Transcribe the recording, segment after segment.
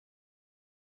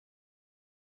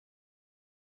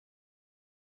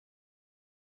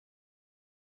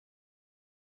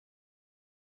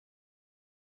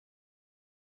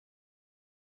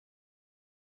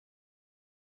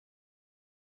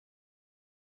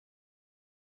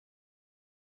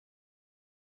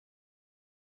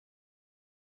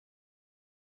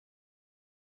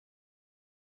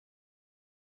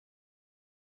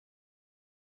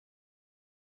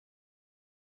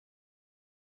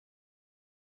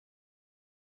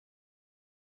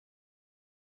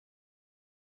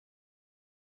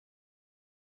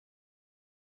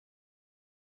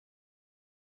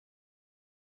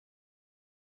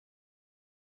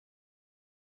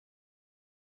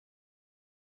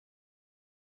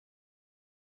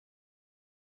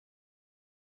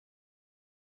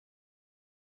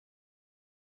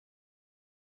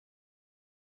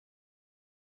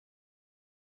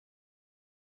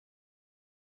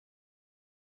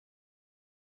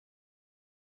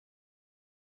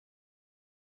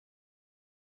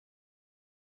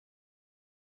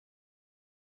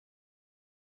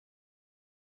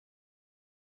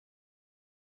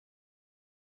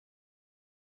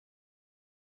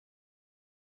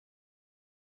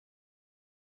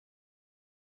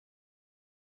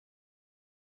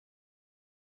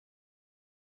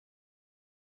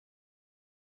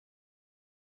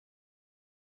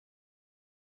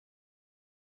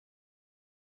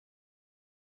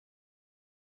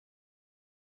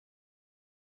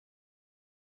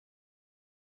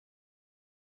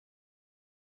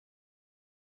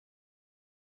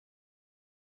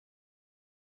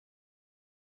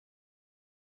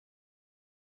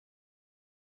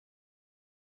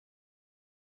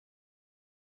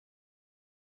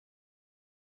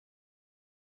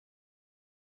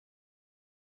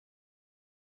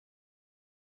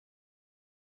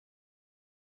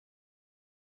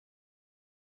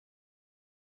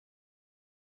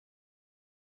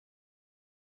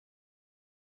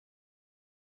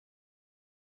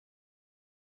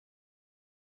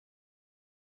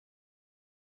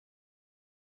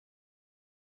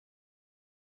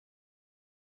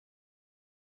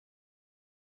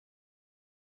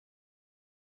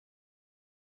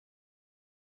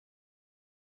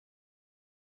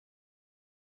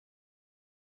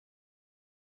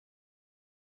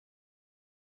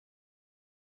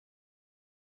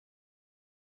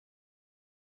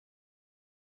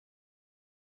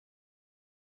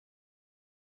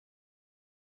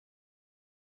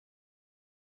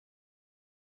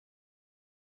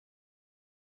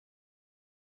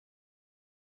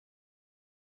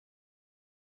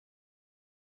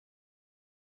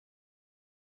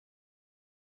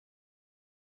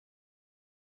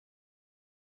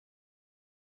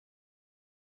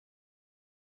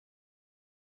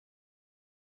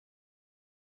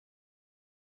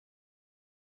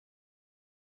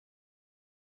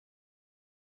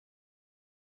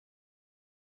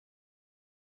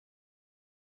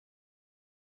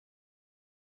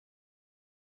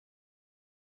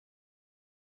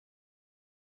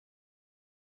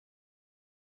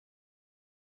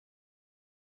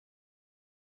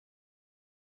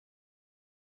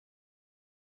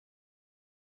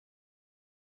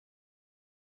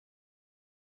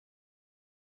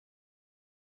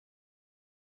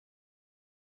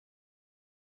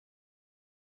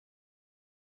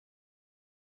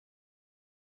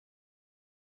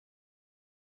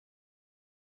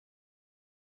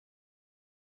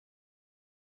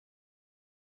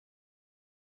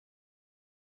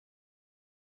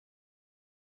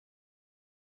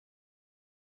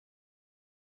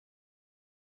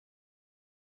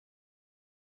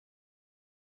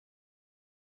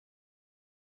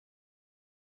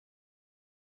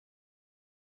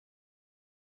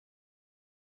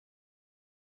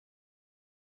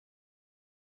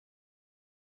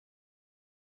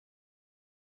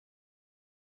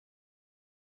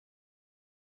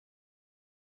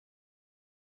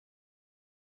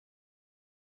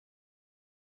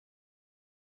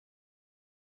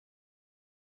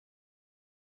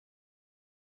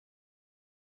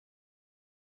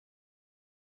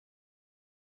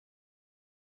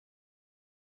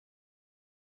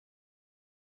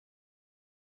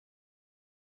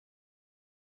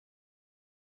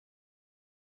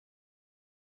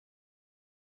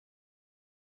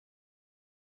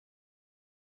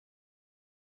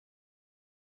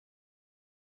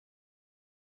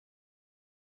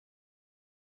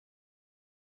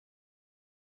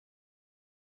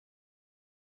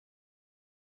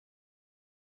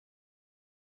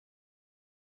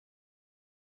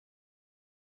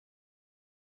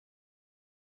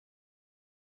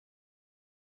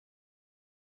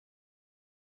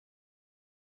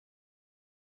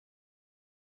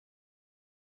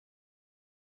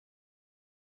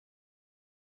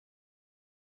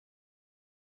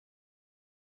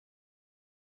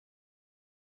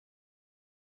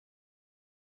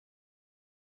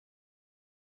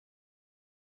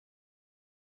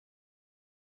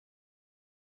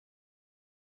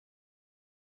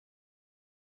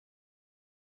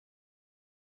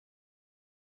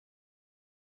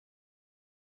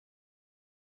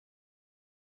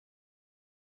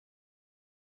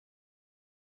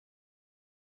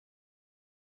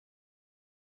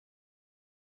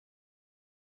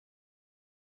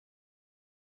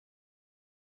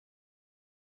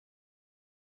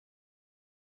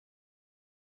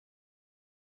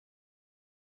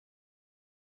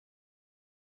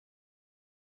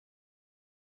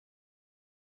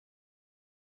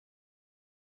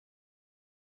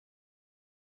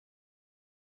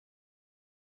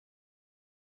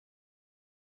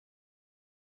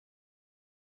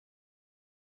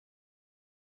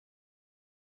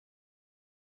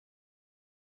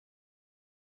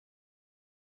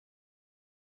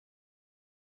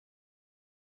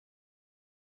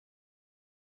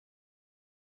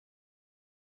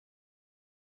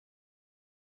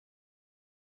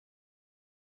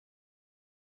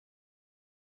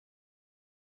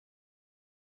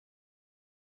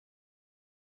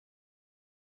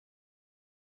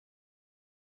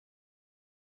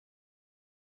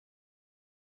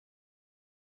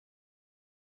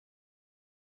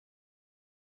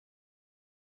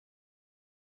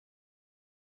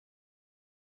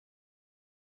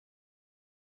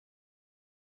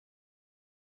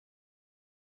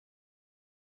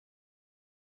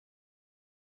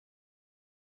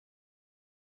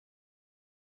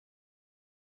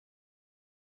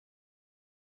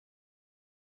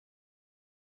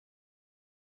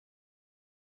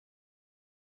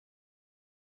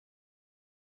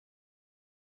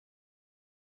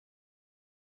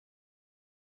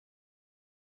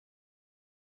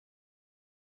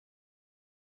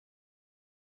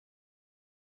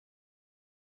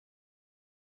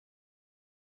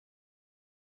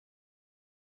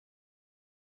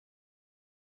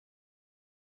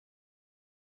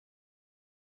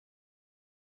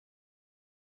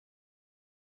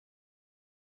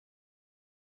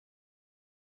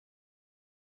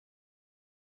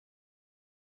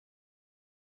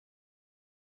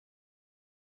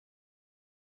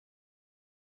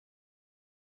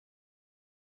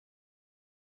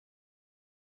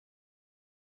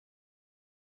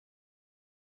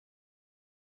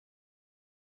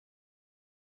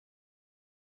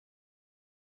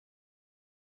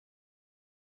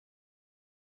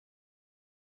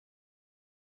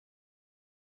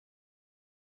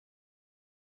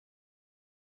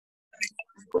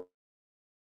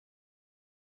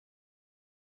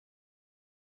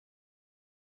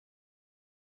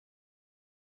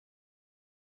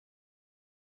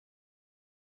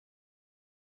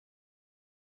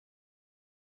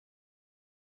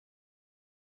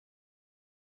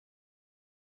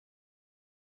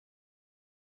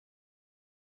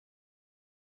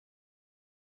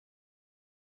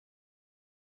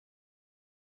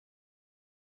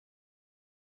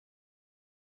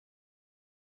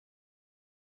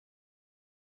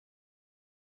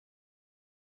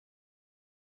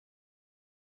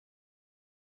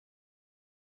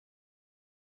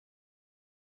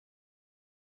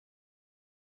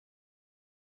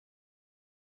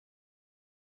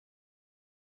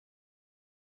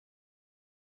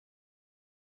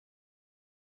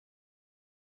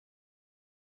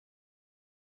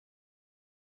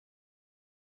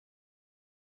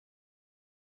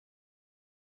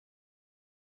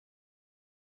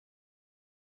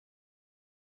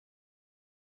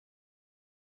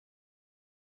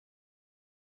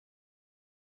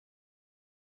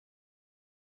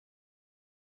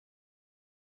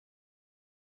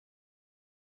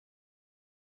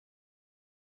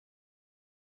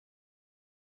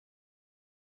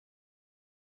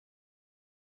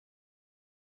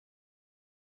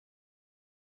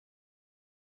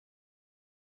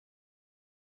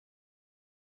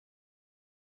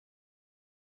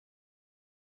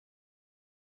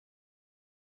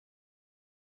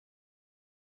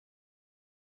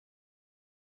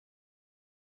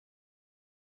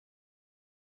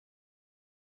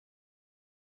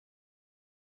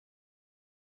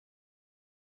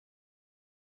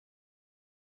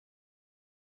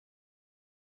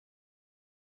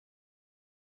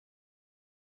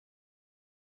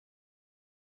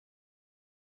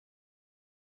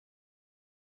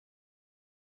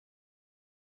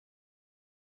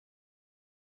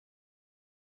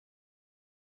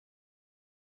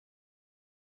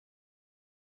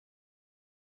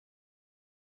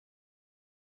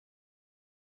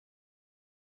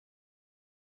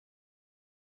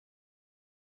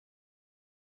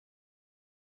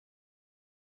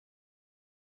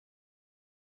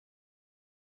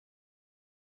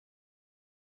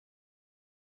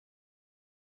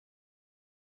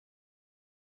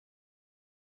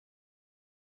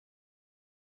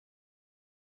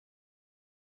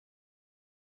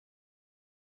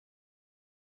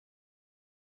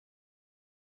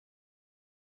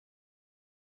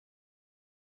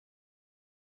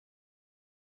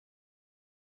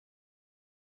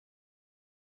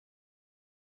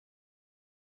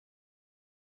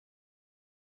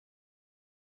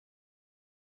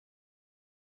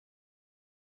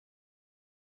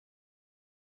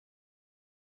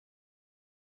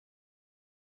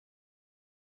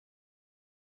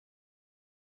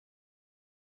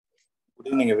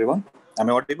Good evening, everyone.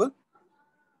 Am I audible?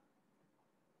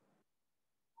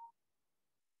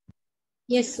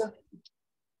 Yes, sir.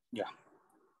 Yeah.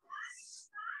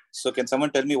 So can someone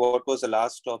tell me what was the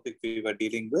last topic we were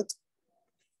dealing with?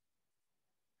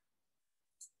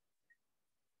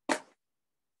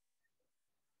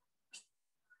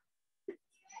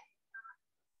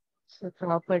 So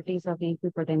properties of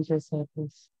equipotential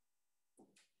surface.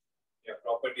 Yeah,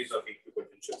 properties of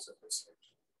equipotential surface.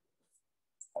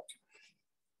 Okay.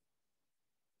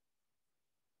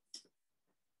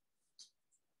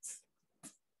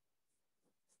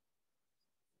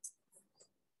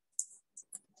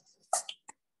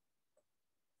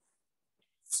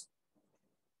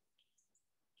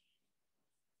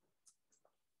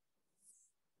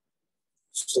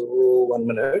 So 1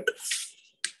 minute.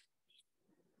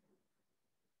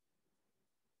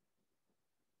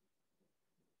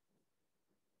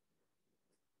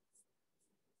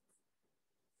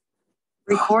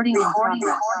 Recording in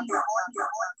progress.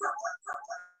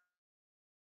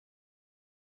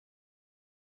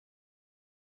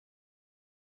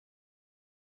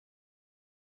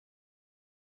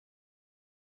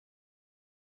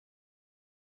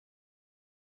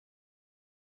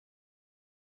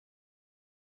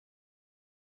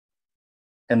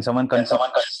 Can someone confirm?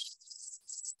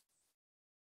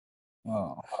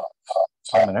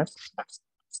 1 minute.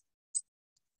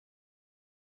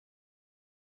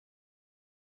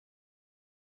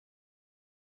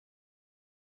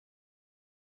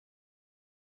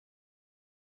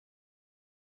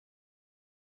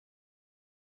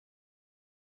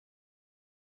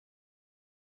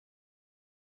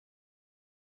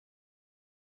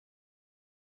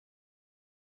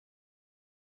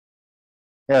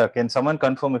 Yeah, can someone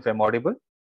confirm if I'm audible?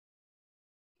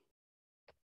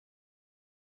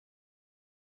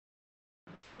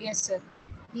 Yes, sir.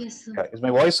 Yes, sir. Yeah. Is my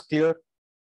voice clear?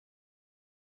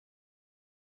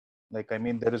 Like, I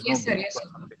mean, there is Yes, no sir. beep Yes, or sir.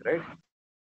 something, right?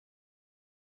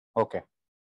 Okay.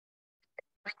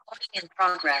 Recording in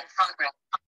progress.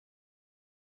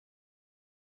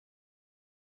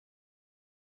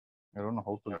 I don't know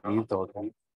how to leave the audio.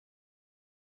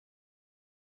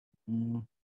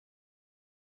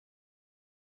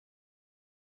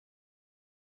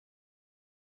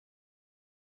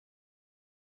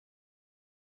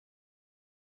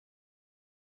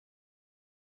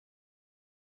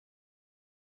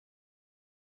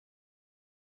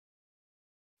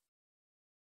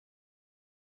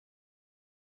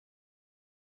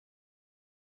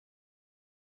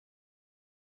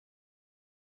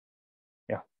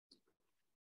 Yeah.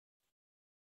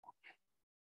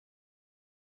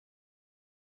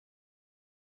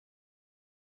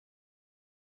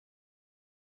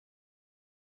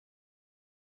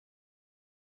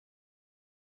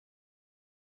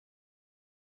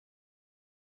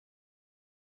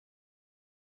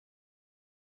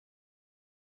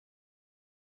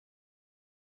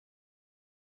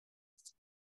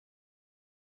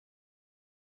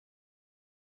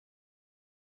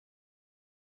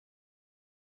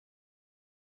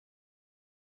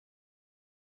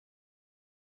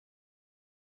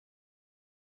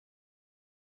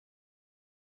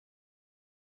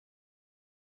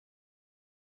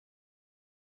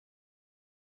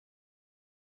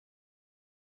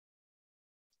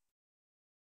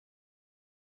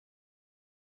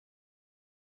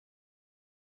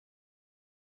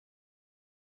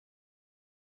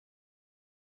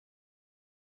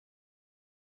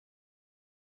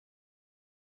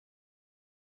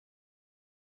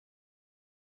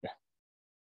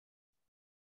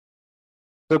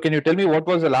 So can you tell me what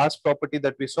was the last property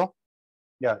that we saw?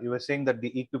 Yeah, you were saying that the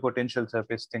equipotential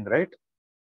surface thing, right?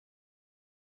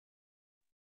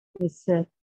 Yes, sir.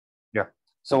 Yeah.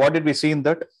 So what did we see in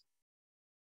that?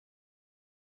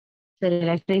 The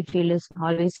electric field is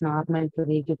always normal to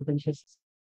the equipotential system.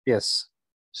 Yes.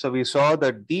 So we saw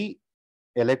that the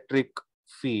electric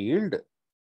field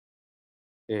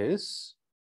is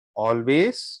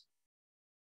always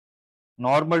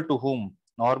normal to whom?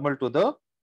 Normal to the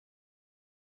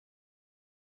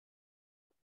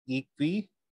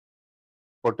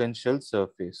equipotential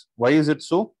surface. Why is it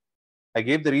so? I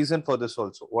gave the reason for this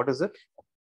also. What is it?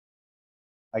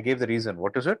 I gave the reason.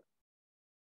 What is it?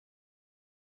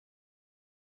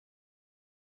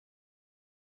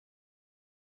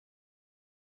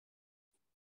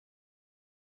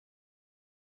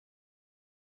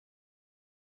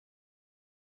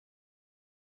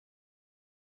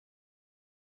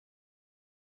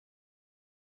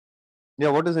 Yeah,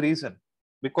 what is the reason?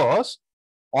 Because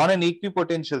on an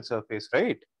equipotential surface,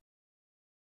 right?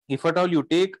 If at all you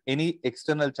take any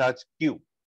external charge Q,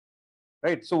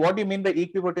 right? So what do you mean by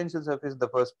equipotential surface in the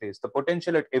first place? The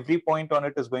potential at every point on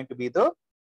it is going to be the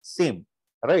same,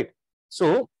 right?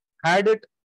 So had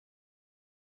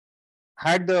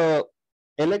the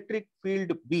electric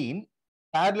field been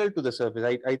parallel to the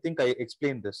surface, I think I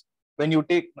explained this. When you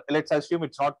take, let's assume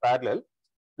it's not parallel,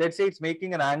 let's say it's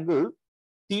making an angle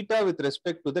theta with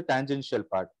respect to the tangential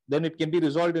part, then it can be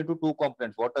resolved into two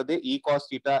components. What are they? E cos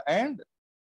theta and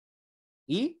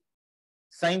E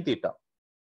sin theta.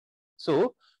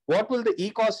 So what will the E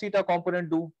cos theta component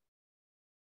do?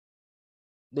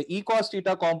 The E cos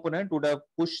theta component would have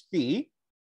pushed the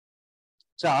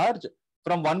charge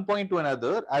from one point to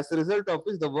another, as a result of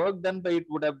which the work done by it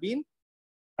would have been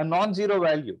a non-zero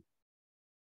value,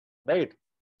 right?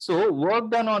 So work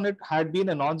done on it had been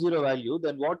a non-zero value,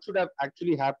 then what should have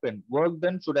actually happened? Work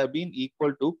done should have been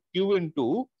equal to Q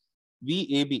into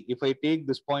VAB, if I take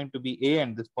this point to be A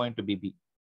and this point to be B.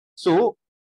 So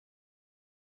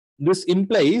this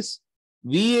implies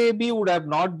VAB would have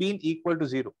not been equal to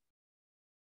 0.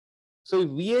 So if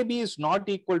VAB is not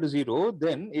equal to 0,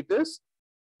 then it is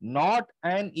not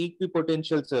an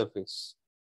equipotential surface,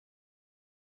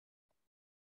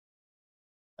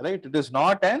 right? It is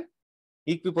not an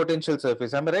equipotential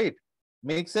surface. Am I right?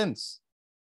 Makes sense.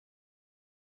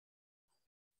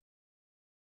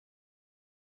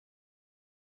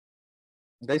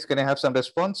 Guys, can I have some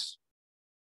response?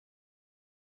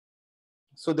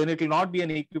 So then it will not be an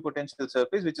equipotential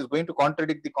surface, which is going to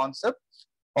contradict the concept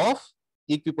of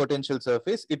equipotential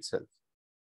surface itself.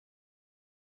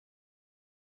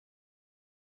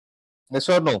 Yes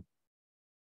or no?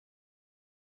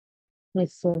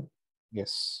 Yes, sir.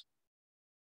 Yes.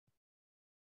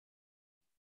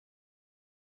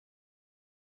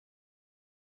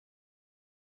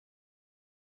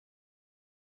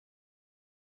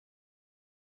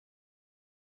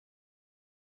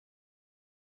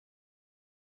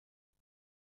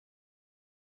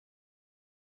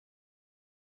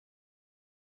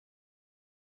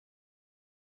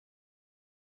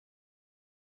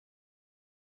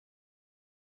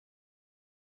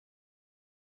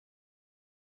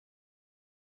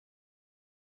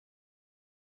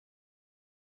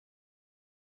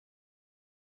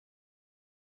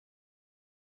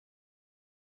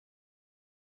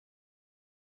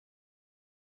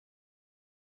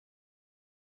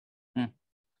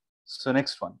 So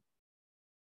next one.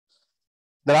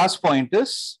 The last point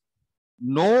is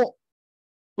no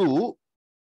two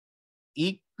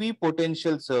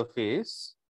equipotential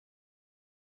surface,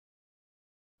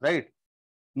 right?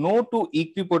 No two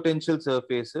equipotential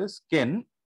surfaces can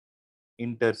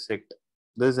intersect.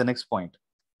 This is the next point.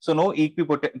 So no two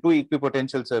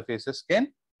equipotential surfaces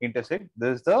can intersect.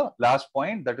 This is the last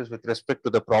point, that is with respect to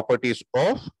the properties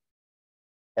of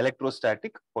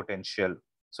electrostatic potential.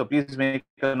 So please make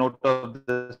a note of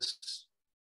this.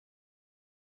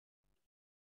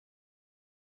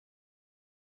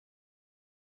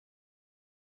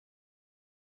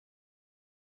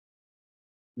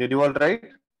 Did you all write?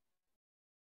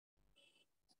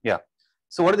 Yeah.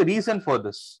 So what is the reason for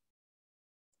this?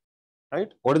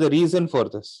 Right? What is the reason for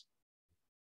this?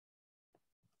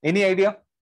 Any idea?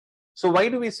 So why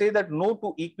do we say that no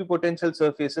two equipotential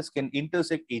surfaces can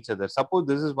intersect each other? Suppose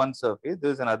this is one surface,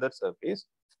 this is another surface.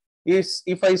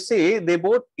 If I say they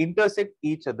both intersect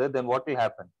each other, then what will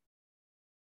happen?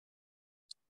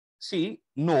 See,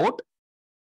 note,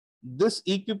 this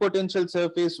equipotential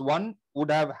surface 1 would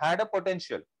have had a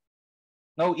potential.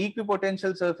 Now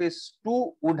equipotential surface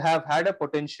 2 would have had a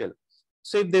potential.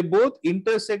 So if they both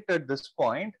intersect at this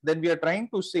point, then we are trying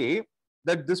to say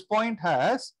that this point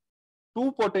has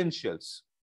two potentials.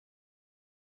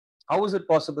 How is it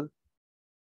possible?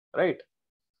 Right?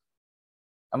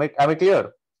 Am I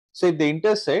clear? So if they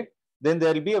intersect, then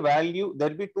there will be a value, there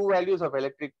will be two values of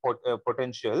electric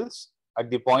potentials at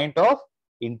the point of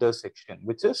intersection,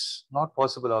 which is not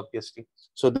possible, obviously.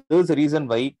 So this is the reason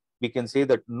why we can say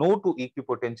that no two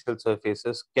equipotential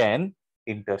surfaces can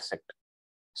intersect.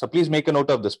 So please make a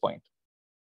note of this point.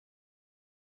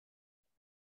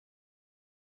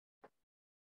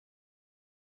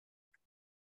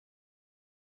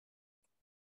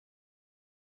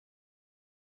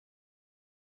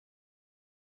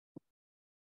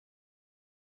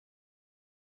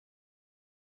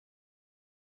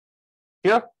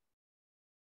 Here?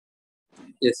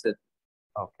 Yes, sir.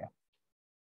 Okay.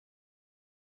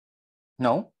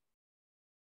 No?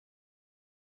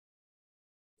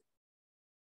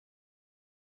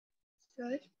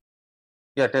 Sir,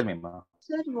 Yeah, tell me, ma.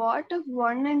 sir, what if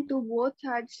 1 and 2 both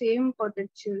had same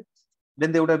potential?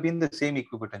 Then they would have been the same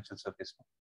equipotential surface.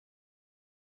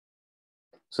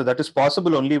 So that is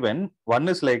possible only when one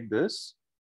is like this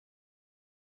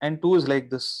and 2 is like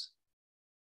this.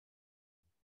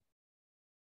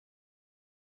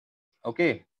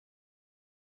 Okay.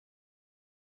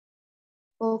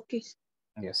 Okay.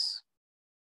 Yes.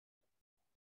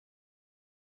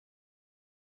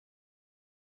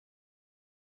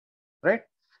 Right.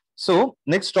 So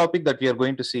next topic that we are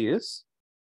going to see is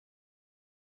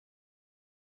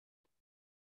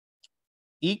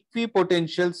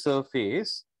equipotential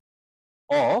surface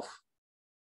of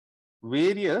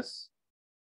various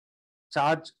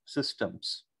charge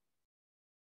systems.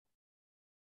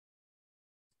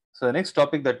 So the next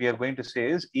topic that we are going to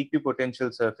say is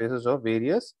equipotential surfaces of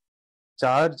various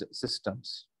charge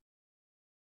systems.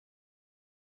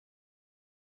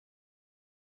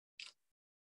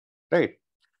 Right.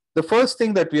 The first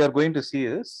thing that we are going to see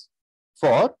is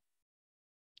for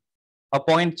a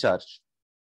point charge.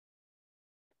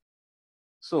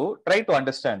 So try to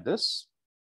understand this.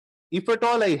 If at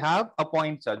all I have a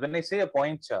point charge, when I say a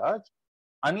point charge,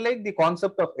 unlike the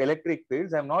concept of electric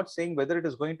fields, I'm not saying whether it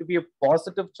is going to be a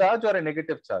positive charge or a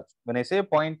negative charge. When I say a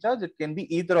point charge, it can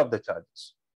be either of the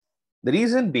charges. The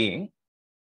reason being,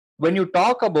 when you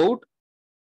talk about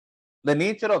the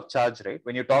nature of charge, right?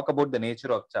 When you talk about the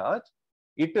nature of charge,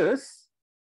 it is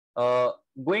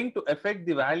going to affect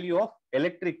the value of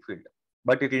electric field,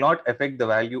 but it will not affect the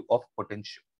value of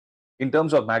potential in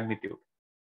terms of magnitude,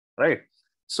 right?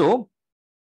 So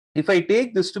if I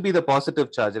take this to be the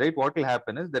positive charge, right, what will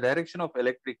happen is the direction of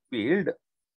electric field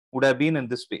would have been in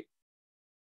this way.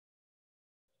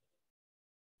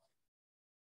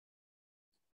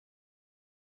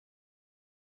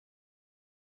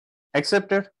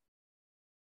 Accepted?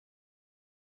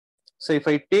 So if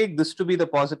I take this to be the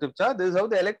positive charge, this is how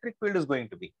the electric field is going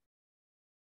to be.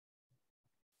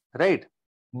 Right?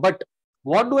 But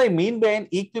what do I mean by an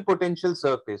equipotential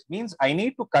surface? Means I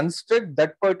need to construct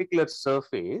that particular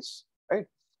surface, right?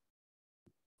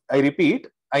 I repeat,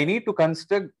 I need to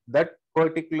construct that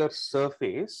particular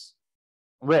surface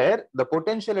where the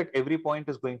potential at every point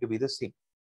is going to be the same.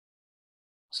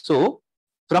 So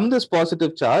from this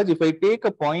positive charge, if I take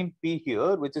a point P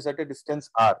here, which is at a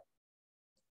distance R,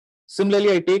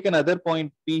 similarly, I take another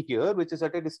point P here, which is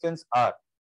at a distance R,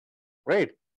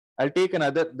 right? I'll take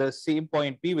the same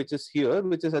point P, which is here,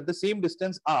 which is at the same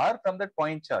distance R from that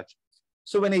point charge.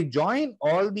 So when I join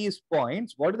all these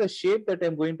points, what is the shape that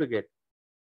I'm going to get?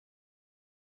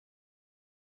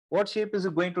 What shape is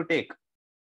it going to take?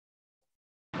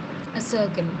 A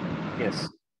circle. Yes.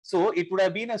 So it would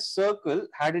have been a circle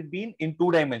had it been in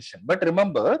 2 dimensions. But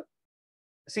remember,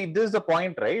 see, this is the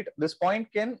point, right? This point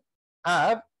can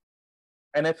have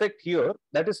an effect here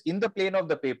that is in the plane of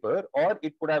the paper, or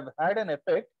it could have had an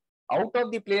effect out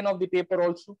of the plane of the paper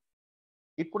also.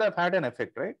 It could have had an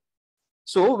effect, right?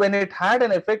 So when it had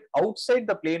an effect outside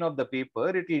the plane of the paper,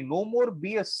 it will no more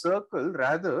be a circle,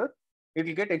 rather it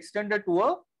will get extended to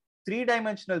a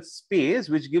 3-dimensional space,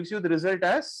 which gives you the result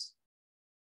as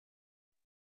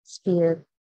Sphere.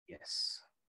 yes.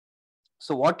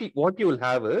 So what you will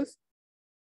have is,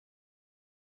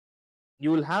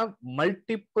 you will have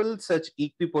multiple such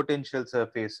equipotential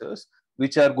surfaces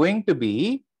which are going to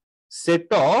be set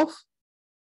of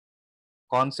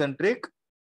concentric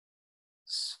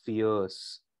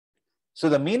spheres. So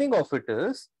the meaning of it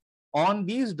is, on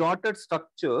these dotted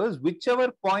structures,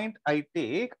 whichever point I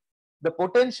take, the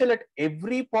potential at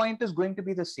every point is going to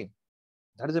be the same.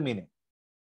 That is the meaning.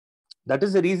 That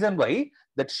is the reason why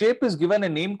that shape is given a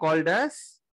name called as,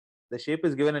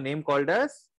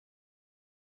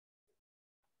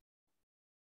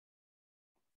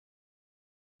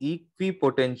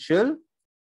 equipotential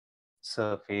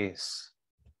surface.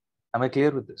 Am I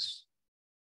clear with this?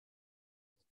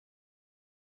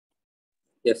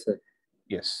 Yes, sir.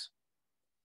 Yes.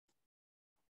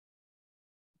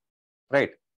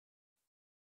 Right.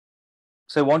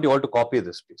 So I want you all to copy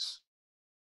this, please.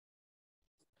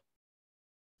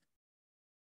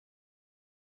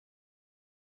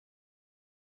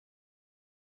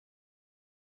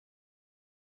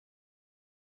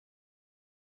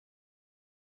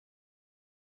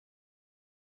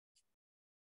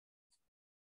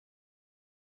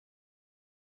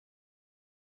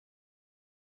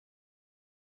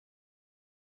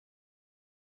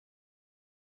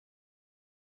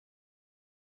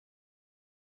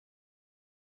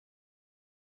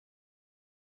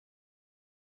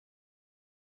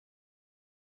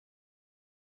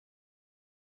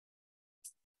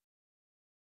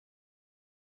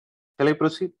 Shall I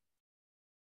proceed?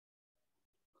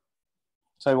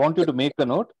 So I want you to make a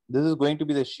note. This is going to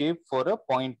be the shape for a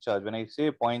point charge. When I say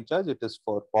point charge, it is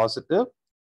for positive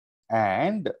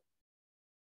and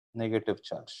negative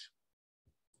charge.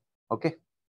 Okay.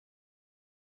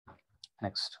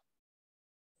 Next.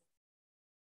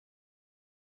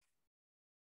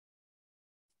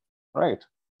 Right.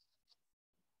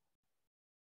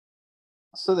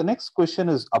 So the next question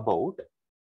is about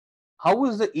how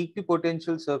is the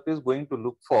equipotential surface going to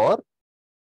look for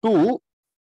two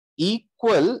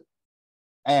equal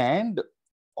and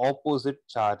opposite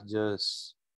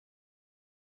charges.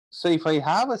 So if I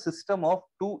have a system of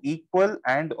two equal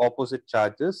and opposite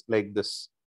charges like this,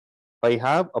 if I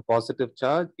have a positive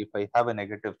charge, if I have a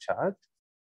negative charge,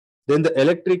 then the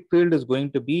electric field is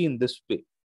going to be in this way.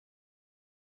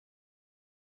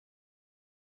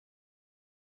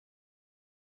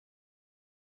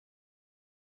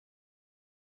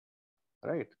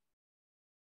 Right.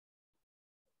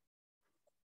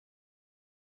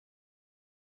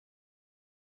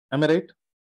 Am I right?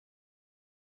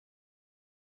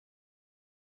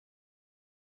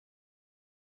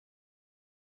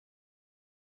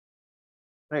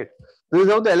 Right. This is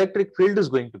how the electric field is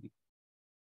going to be.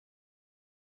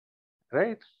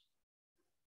 Right.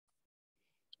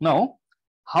 Now,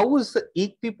 how is the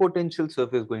equipotential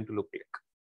surface going to look like?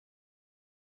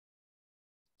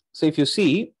 So if you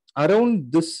see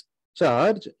around this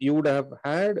charge, you would have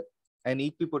had an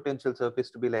equipotential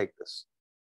surface to be like this.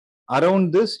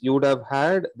 Around this, you would have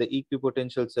had the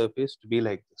equipotential surface to be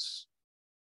like this.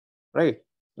 Right?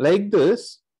 Like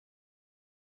this,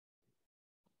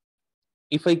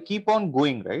 if I keep on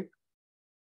going, right,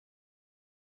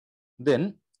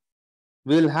 then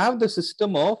we'll have the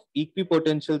system of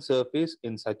equipotential surface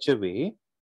in such a way,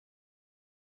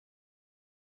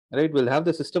 right? We'll have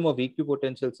the system of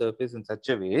equipotential surface in such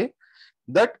a way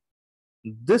that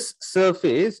this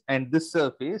surface and this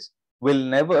surface will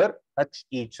never touch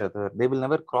each other. They will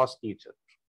never cross each other.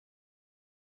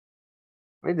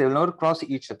 Right? They will never cross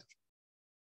each other.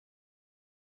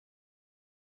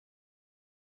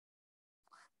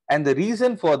 And the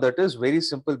reason for that is very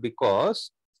simple,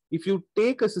 because if you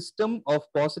take a system of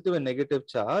positive and negative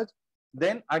charge,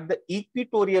 then at the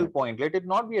equatorial point, let it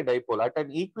not be a dipole, at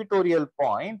an equatorial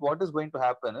point, what is going to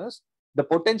happen is the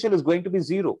potential is going to be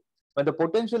zero. When the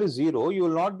potential is zero, you will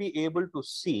not be able to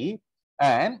see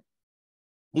an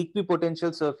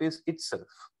equipotential surface itself.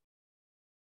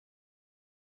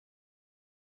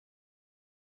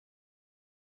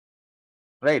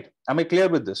 Right? Am I clear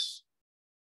with this?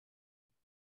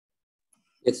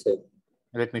 Yes, sir.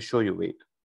 Let me show you. Wait.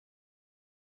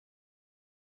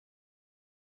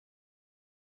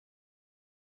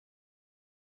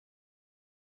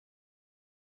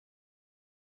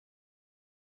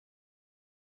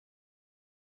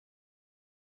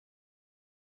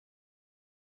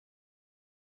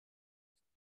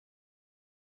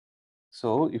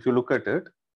 So if you look at it,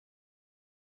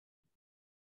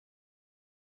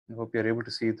 I hope you're able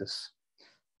to see this.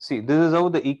 See, this is how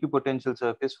the equipotential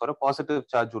surface for a positive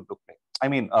charge would look like. I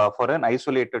mean, for an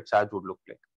isolated charge would look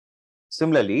like.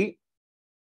 Similarly,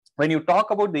 when you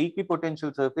talk about the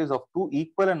equipotential surface of two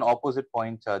equal and opposite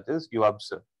point charges, you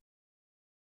observe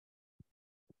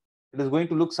it is going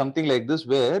to look something like this,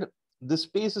 where this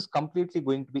space is completely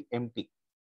going to be empty.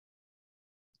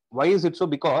 Why is it so?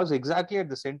 Because exactly at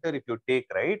the center, if you take,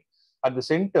 right, at the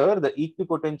center, the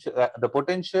equipotential, the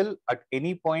potential at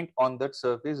any point on that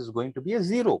surface is going to be a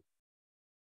zero.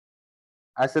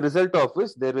 As a result of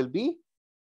which, there will be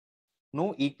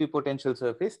no equipotential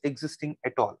surface existing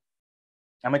at all.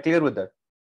 Am I clear with that?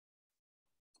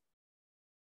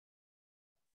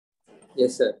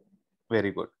 Yes, sir.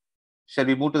 Very good. Shall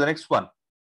we move to the next one?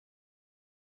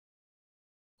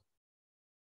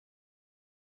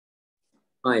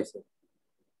 Yes, sir.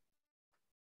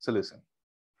 So listen.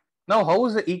 Now, how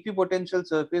is the equipotential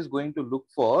surface going to look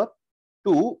for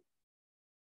two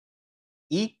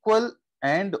equal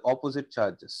and opposite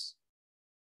charges?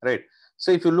 Right.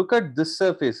 So if you look at this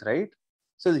surface, right,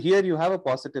 so here you have a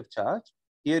positive charge,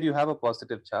 here you have a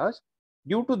positive charge.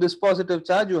 Due to this positive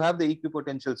charge, you have the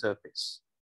equipotential surface.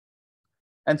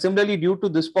 And similarly, due to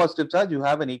this positive charge, you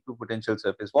have an equipotential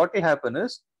surface. What will happen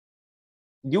is,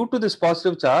 due to this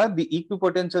positive charge, the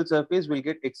equipotential surface will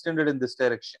get extended in this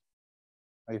direction.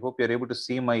 I hope you're able to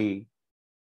see my...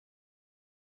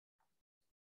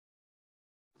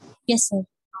 Yes, sir.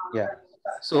 Yeah.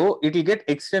 So it will get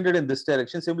extended in this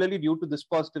direction. Similarly, due to this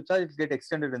positive charge, it will get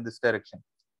extended in this direction.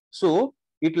 So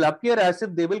it will appear as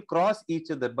if they will cross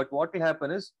each other. But what will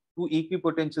happen is, two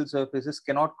equipotential surfaces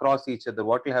cannot cross each other.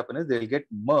 What will happen is, they will get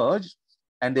merged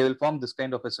and they will form this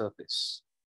kind of a surface.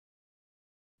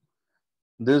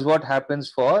 This is what happens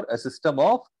for a system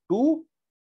of two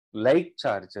like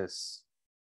charges.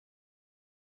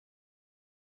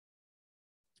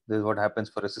 This is what happens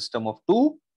for a system of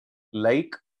two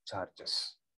like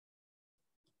charges.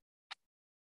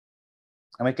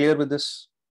 Am I clear with this?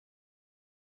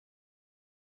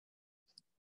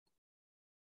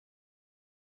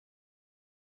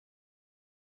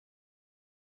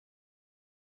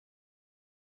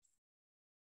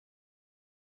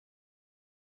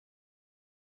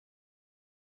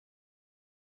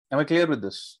 Am I clear with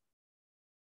this?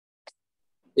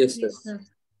 Yes, sir. Yes, sir.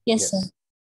 Yes, sir.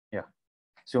 Yeah.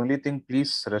 So only thing,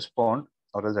 please respond,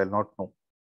 or else I'll not know.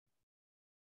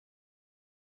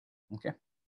 Okay.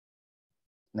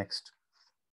 Next.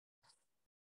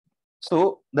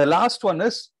 So the last one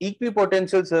is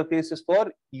equipotential surfaces for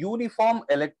uniform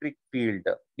electric field.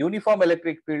 Uniform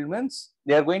electric field means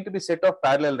they are going to be set of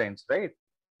parallel lines, right?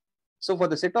 So for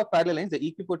the set of parallel lines, the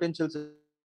equipotential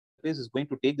surface is going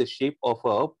to take the shape of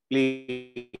a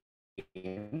plane,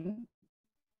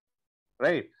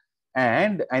 right?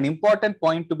 And an important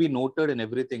point to be noted in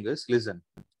everything is, listen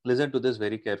to this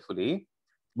very carefully.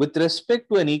 With respect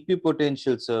to an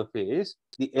equipotential surface,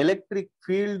 the electric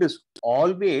field is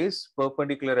always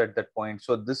perpendicular at that point.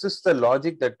 So this is the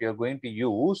logic that we are going to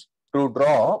use to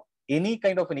draw any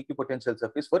kind of an equipotential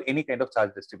surface for any kind of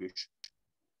charge distribution.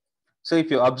 So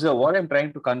if you observe, what I'm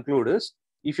trying to conclude is,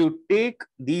 if you take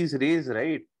these rays,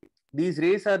 right, these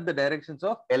rays are the directions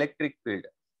of electric field.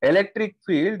 Electric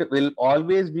field will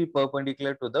always be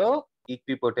perpendicular to the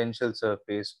equipotential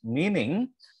surface, meaning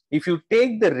if you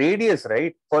take the radius,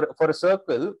 right, for a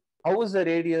circle, how is the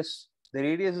radius? The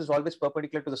radius is always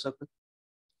perpendicular to the circle.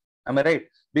 Am I right?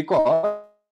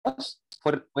 Because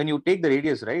for when you take the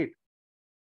radius, right,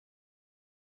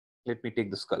 let me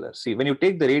take this color. See, when you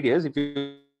take the radius, if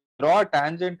you draw a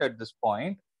tangent at this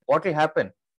point, what will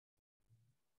happen?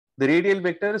 The radial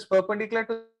vector is perpendicular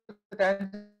to the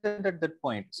tangent at that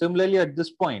point. Similarly, at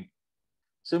this point,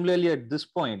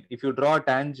 if you draw a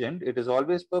tangent, it is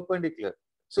always perpendicular.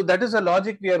 So that is the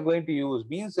logic we are going to use.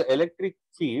 Means the electric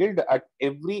field at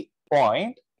every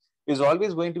point is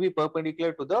always going to be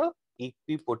perpendicular to the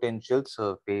equipotential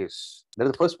surface. That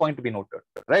is the first point to be noted,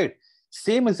 right?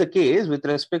 Same is the case with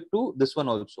respect to this one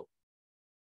also.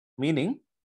 Meaning,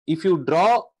 if you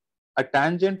draw a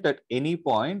tangent at any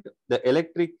point, the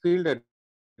electric field at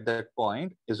that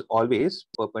point is always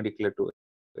perpendicular to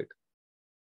it.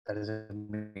 That is the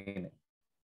meaning.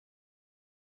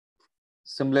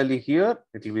 Similarly here,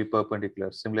 it will be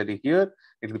perpendicular. Similarly here,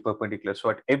 it will be perpendicular. So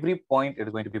at every point, it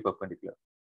is going to be perpendicular,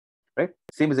 right?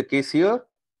 Same is the case here.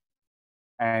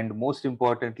 And most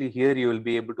importantly, here you will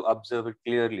be able to observe it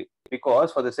clearly,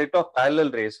 because for the set of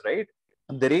parallel rays, right,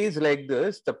 the rays like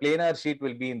this, the planar sheet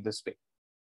will be in this way,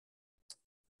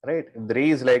 right? If the ray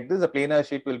is like this, the planar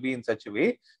sheet will be in such a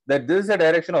way that this is the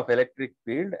direction of electric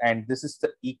field and this is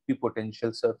the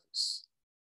equipotential surface.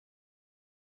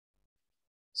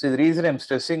 So the reason I'm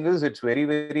stressing is it's very,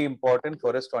 very important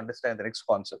for us to understand the next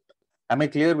concept. Am I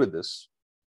clear with this?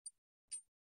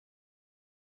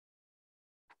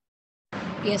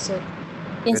 Yes, sir.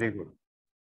 Very good.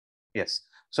 Yes.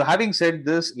 So having said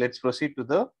this, let's proceed to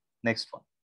the next one.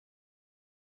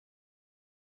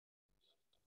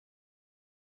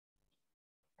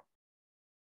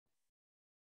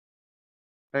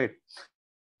 Right.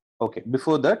 Okay.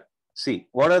 Before that, see,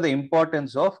 what are the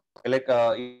importance of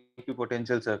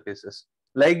equipotential surfaces?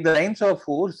 Like the lines of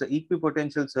force, the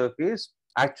equipotential surface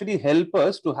actually help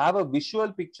us to have a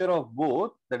visual picture of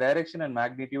both the direction and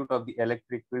magnitude of the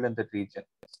electric field in that region.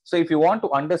 So if you want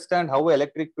to understand how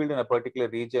electric field in a particular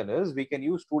region is, we can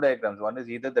use two diagrams. One is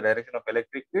either the direction of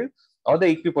electric field or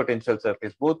the equipotential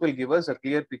surface. Both will give us a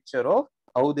clear picture of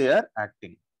how they are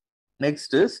acting.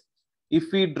 Next is,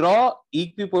 if we draw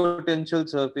equipotential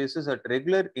surfaces at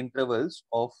regular intervals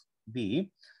of V,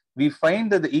 we find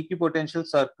that the equipotential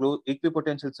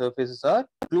surfaces are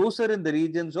closer in the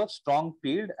regions of strong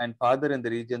field and farther in the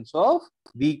regions of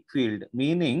weak field,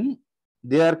 meaning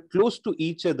they are close to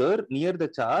each other near the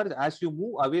charge. As you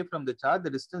move away from the charge, the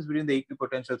distance between the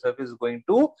equipotential surface is going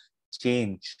to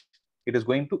change. It is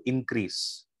going to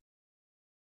increase.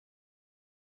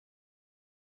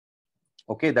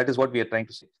 Okay, that is what we are trying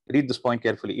to say. Read this point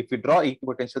carefully. If we draw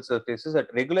equipotential surfaces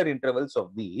at regular intervals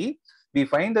of V, we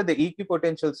find that the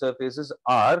equipotential surfaces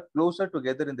are closer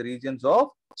together in the regions of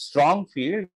strong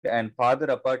field and farther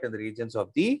apart in the regions of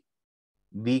the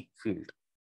weak field.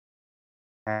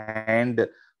 And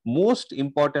most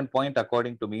important point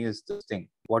according to me is this thing.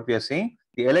 What we are saying,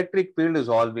 the electric field is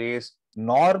always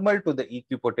normal to the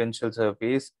equipotential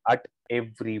surface at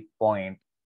every point.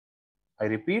 I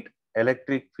repeat,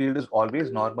 electric field is always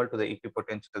normal to the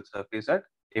equipotential surface at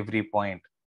every point.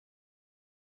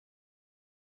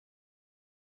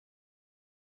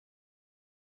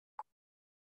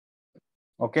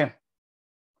 Okay.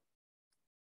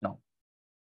 Now,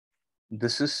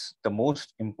 This is the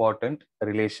most important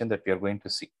relation that we are going to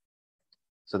see.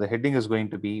 So the heading is going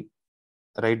to be,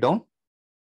 write down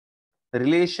the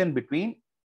relation between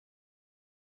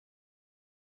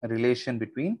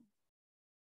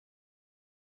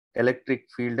electric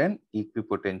field and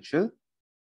equipotential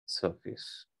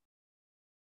surface.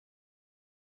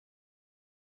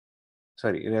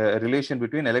 Sorry, relation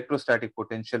between electrostatic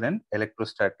potential and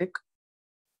electric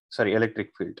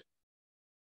field.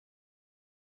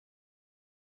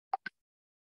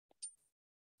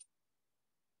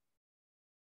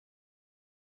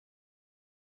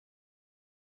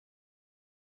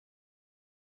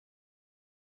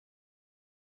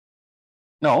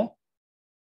 Now,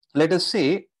 let us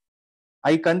say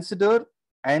I consider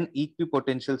an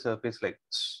equipotential surface like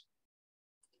this,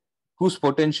 whose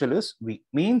potential is V.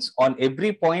 Means on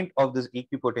every point of this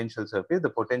equipotential surface,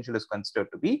 the potential is considered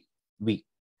to be V.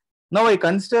 Now I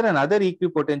consider another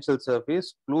equipotential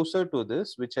surface closer to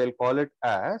this, which I'll call it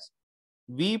as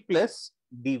V plus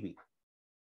dV.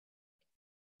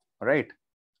 Right.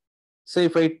 So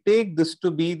if I take this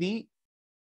to be the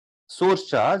source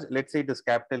charge, let's say it is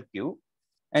capital Q,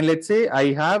 and let's say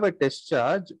I have a test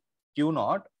charge Q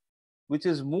naught, which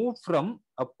is moved from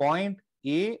a point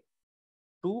A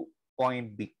to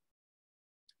point B.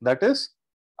 That is,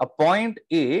 a point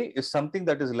A is something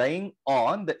that is lying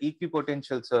on the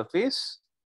equipotential surface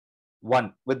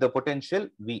 1 with the potential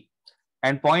V.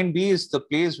 And point B is the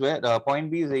place where point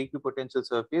B is the equipotential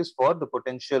surface for the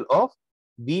potential of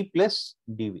V plus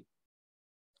dV.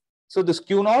 So this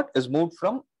Q naught is moved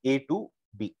from A to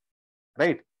B,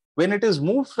 right? When it is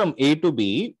moved from A to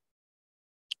B,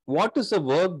 what is the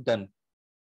work done?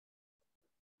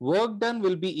 Work done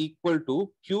will be equal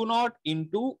to Q naught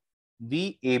into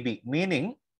VAB,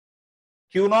 meaning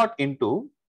Q naught into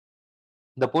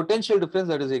the potential difference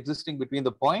that is existing between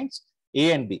the points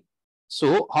A and B.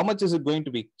 So how much is it going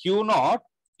to be? Q naught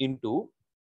into,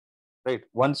 right,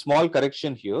 one small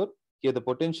correction here. Here the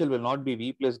potential will not be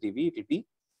V plus dV, it will be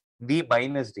V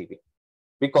minus dV.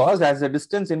 Because as the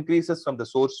distance increases from the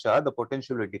source charge, the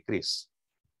potential will decrease.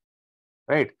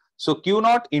 Right. So Q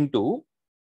naught into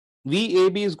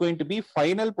VAB is going to be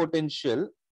final potential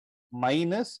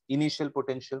minus initial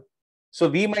potential. So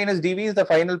V minus dV is the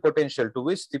final potential to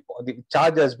which the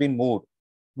charge has been moved.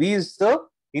 V is the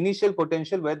initial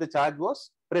potential where the charge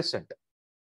was present.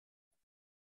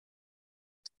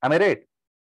 Am I right?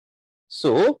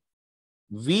 So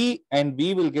V and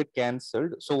V will get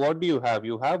cancelled. So what do you have?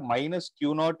 You have minus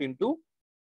Q naught into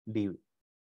dV.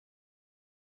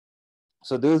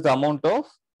 So this is the amount of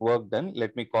work done.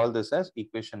 Let me call this as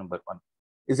equation number 1.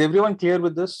 Is everyone clear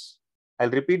with this? I'll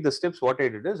repeat the steps. What I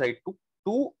did is I took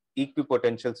two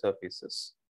equipotential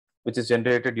surfaces, which is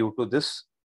generated due to this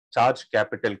charge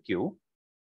capital Q.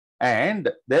 And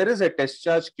there is a test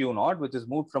charge Q naught, which is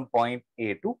moved from point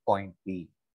A to point B.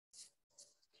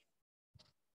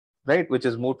 Right, which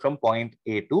is moved from point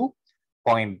A to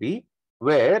point B,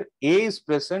 where A is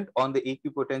present on the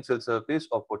equipotential surface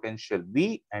of potential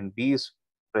V and B is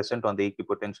present on the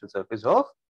equipotential surface of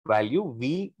value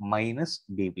V minus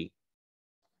dV.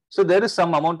 So there is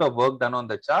some amount of work done on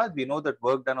the charge. We know that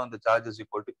work done on the charge is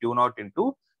equal to Q naught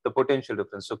into the potential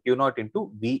difference. So Q naught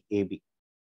into VAB.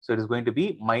 So it is going to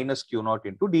be minus Q naught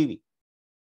into dV.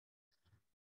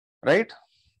 Right?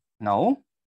 Now,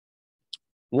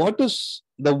 what is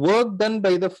the work done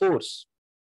by the force?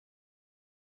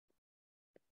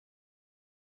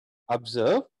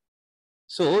 Observe.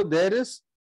 So there is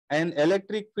an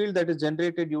electric field that is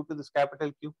generated due to this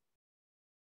capital Q.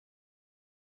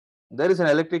 There is an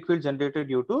electric field generated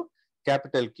due to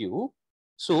capital Q.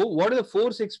 So what is the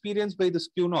force experienced by this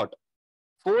Q naught?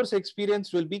 Force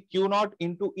experience will be Q naught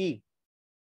into E.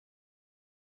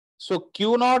 So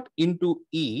Q naught into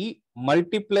E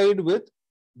multiplied with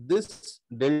this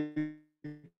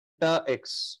delta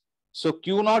x. So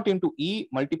Q naught into E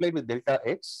multiplied with delta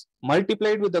x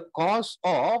multiplied with the cos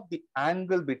of the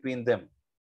angle between them.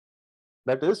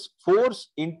 That is,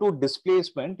 force into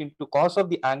displacement into cos of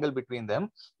the angle between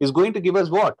them is going to give us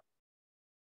what?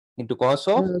 Into cos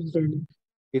of,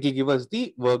 it will give us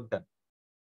the work done.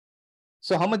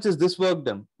 So how much is this work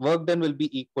done? Work done will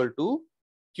be equal to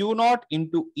Q naught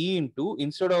into E into,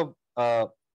 instead of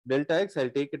delta x, I'll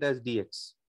take it as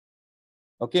dx.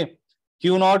 Okay.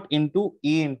 Q naught into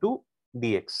E into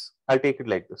dx. I'll take it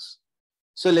like this.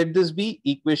 So let this be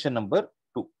equation number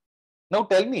 2. Now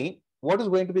tell me, what is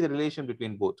going to be the relation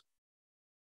between both?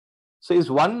 So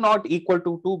is 1 not equal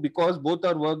to 2 because both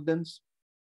are work done?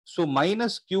 So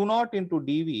minus Q naught into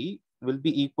dV will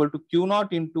be equal to Q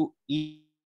naught into E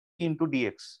into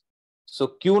dx. So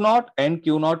Q naught and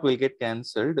Q naught will get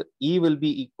cancelled. E will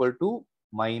be equal to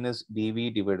minus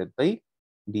dV divided by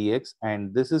dx,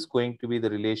 and this is going to be the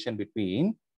relation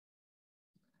between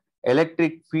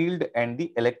electric field and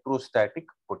the electrostatic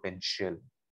potential.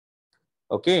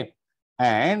 Okay,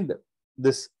 and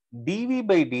this dV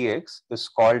by dx is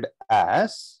called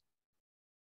as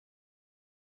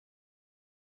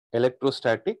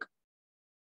electrostatic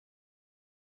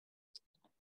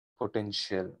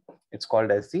potential. It's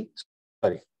called as the,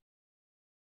 sorry,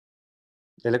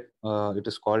 it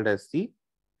is called as the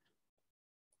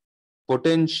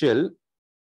potential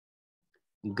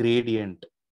gradient.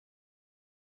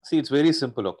 See, it's very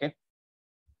simple, okay?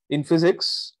 In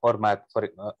physics or math,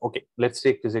 okay, let's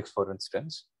take physics for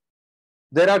instance.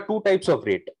 There are two types of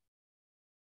rate.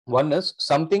 One is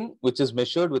something which is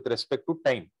measured with respect to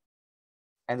time,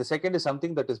 and the second is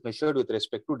something that is measured with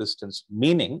respect to distance.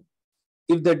 Meaning,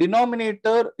 if the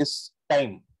denominator is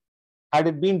time, had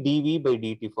it been dV by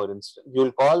dt, for instance, you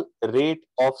will call rate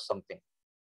of something.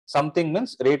 Something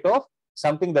means rate of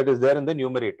something that is there in the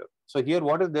numerator. So here,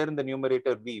 what is there in the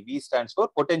numerator? V. V stands for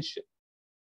potential.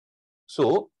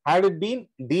 So had it been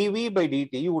dV by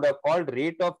dt, you would have called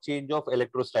rate of change of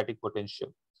electrostatic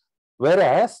potential.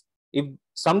 Whereas if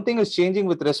something is changing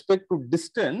with respect to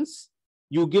distance,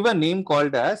 you give a name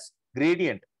called as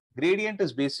gradient. Gradient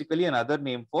is basically another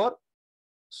name for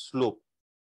slope.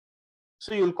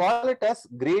 So you'll call it as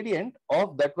gradient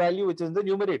of that value which is in the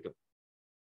numerator.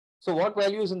 So what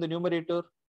value is in the numerator?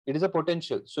 It is a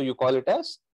potential. So you call it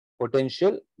as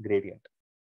potential gradient.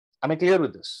 Am I clear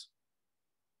with this?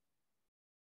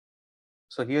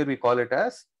 So here we call it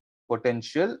as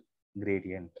potential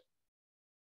gradient.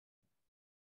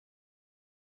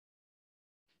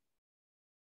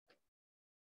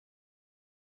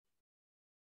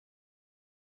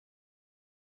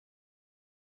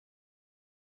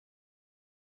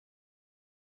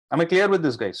 Am I clear with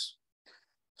this, guys?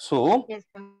 So Yes,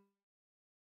 sir.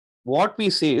 what we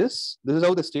say is, this is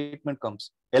how the statement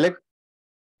comes.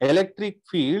 Electric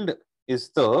field is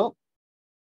the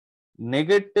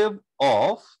negative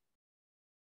of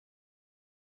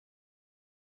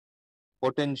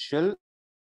potential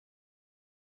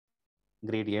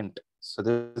gradient. So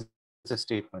this is a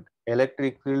statement.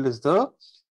 Electric field is the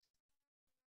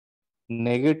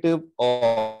negative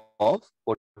of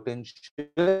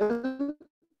potential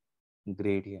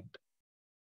gradient.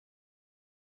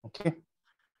 Okay.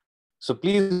 So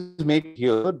please make it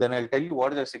here, then I'll tell you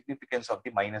what is the significance of the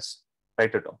minus.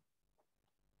 Write it down.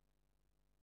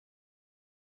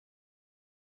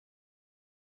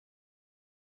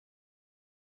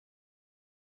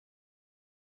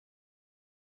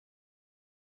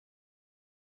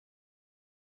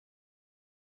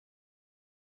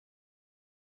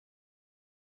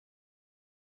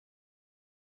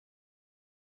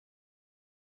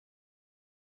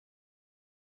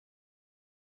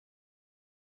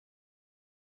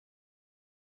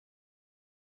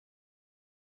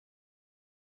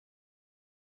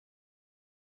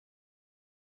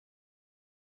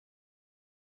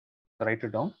 Write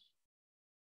it down.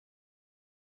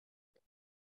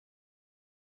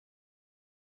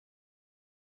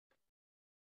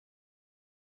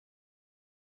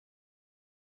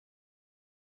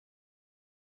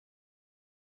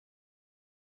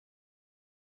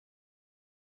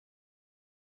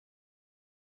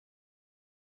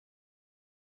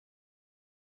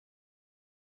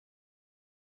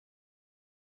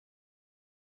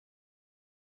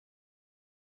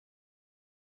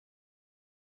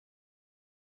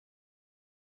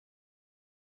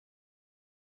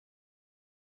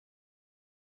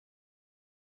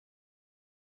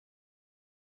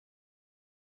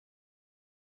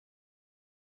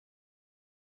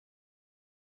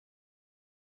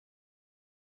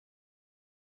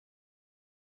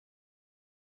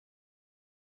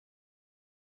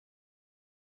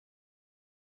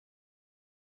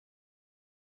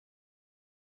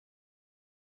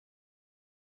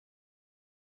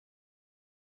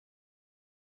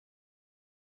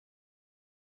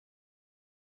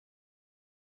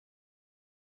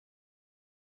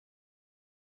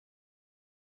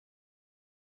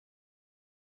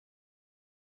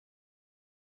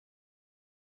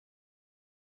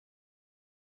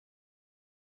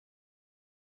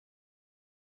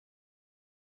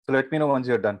 So let me know once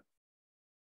you're done.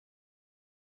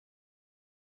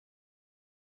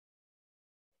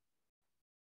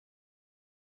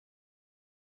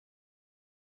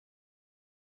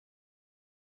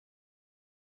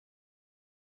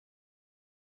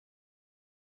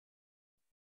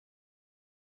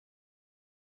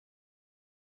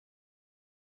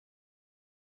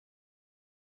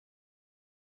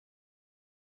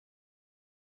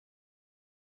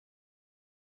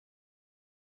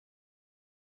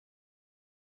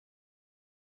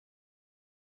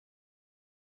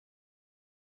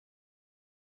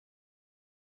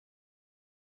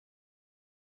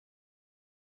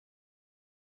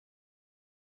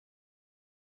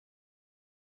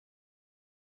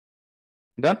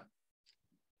 Done?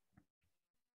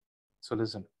 So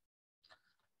listen.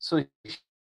 So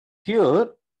here,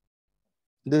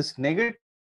 this negative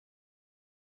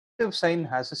sign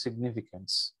has a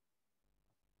significance.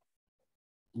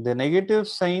 The negative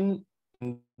sign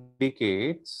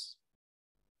indicates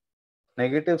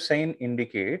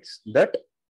that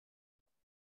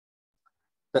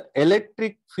the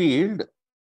electric field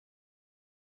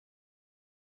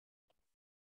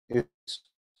is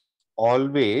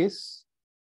always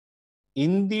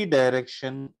in the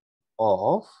direction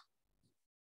of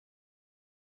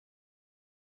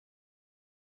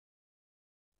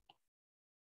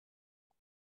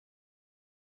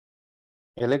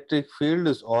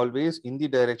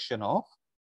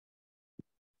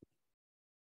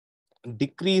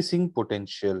decreasing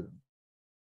potential.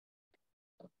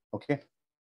 Okay.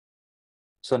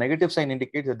 So negative sign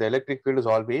indicates that the electric field is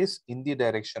always in the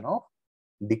direction of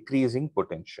decreasing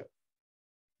potential.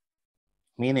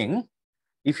 Meaning,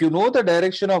 if you know the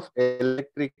direction of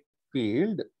electric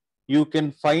field, you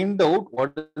can find out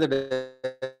what is the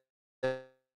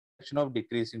direction of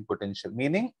decreasing potential.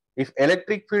 Meaning, if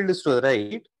electric field is to the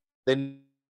right, then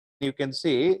you can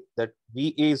say that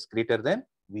VA is greater than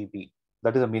VB.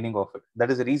 That is the meaning of it.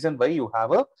 That is the reason why you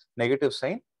have a negative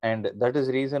sign, and that is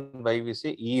the reason why we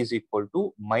say E is equal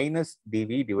to minus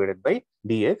dV divided by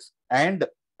dx. And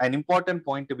an important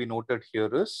point to be noted here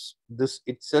is this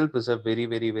itself is a very,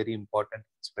 very, very important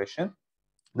expression.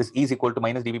 This E is equal to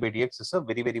minus dV by dx is a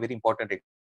very, very, very important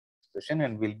expression,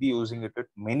 and we'll be using it at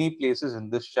many places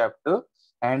in this chapter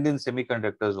and in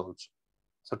semiconductors also.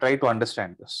 So try to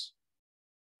understand this.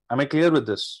 Am I clear with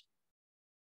this?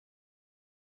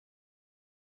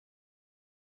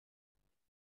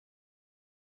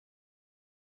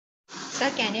 Sir,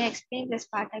 can you explain this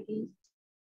part again?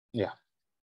 Yeah.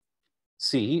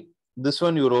 See, this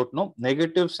one you wrote, no?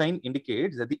 Negative sign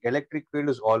indicates that the electric field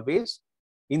is always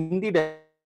in the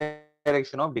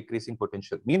direction of decreasing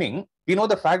potential. Meaning, we know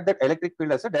the fact that electric field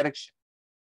has a direction.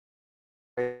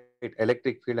 Right?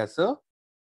 Electric field has a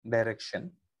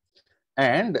direction.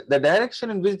 And the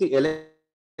direction in which the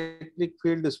electric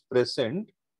field is present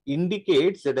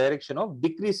indicates the direction of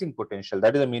decreasing potential.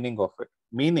 That is the meaning of it.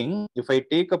 Meaning, if I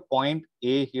take a point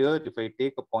A here, if I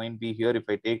take a point B here, if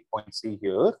I take point C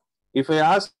here, if I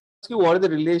ask you what is the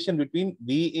relation between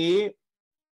VA,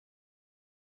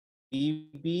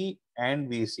 VB and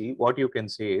VC, what you can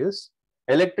say is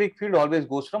electric field always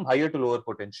goes from higher to lower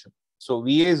potential. So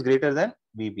VA is greater than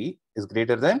VB is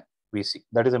greater than VC.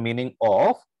 That is the meaning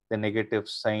of the negative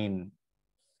sign.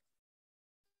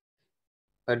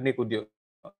 Harini, could you,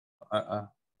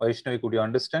 Vaishnavi, could you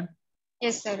understand?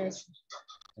 Yes, sir. Yes.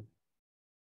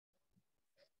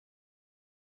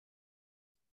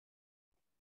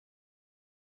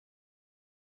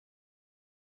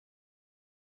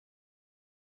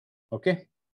 Okay.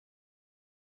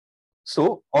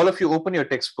 So all of you open your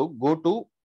textbook, go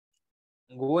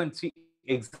and see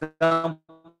example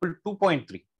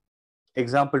 2.3.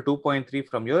 Example 2.3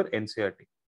 from your NCERT.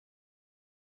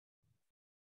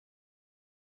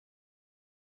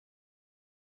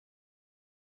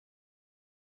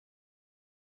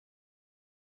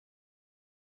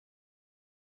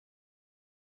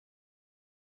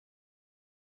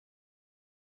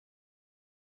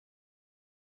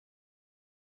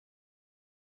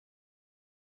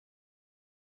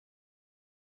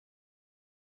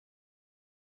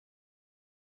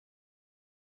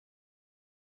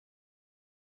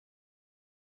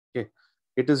 Okay.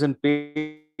 It is in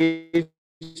page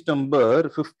number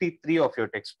 53 of your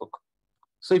textbook.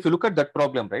 So if you look at that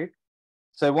problem, right?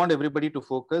 So I want everybody to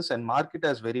focus and mark it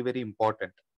as very, very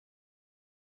important.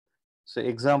 So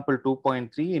example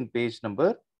 2.3 in page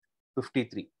number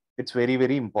 53. It's very,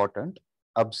 very important.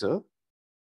 Observe.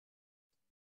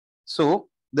 So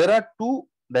there are two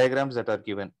diagrams that are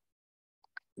given.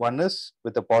 One is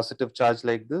with a positive charge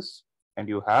like this, and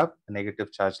you have a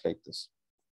negative charge like this.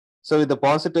 So with the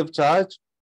positive charge,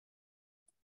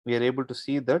 we are able to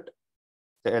see that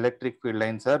the electric field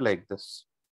lines are like this.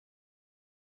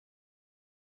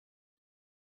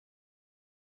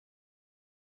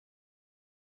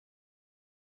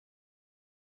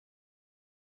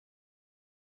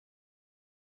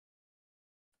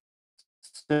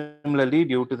 Similarly,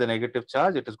 due to the negative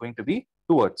charge, it is going to be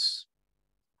towards.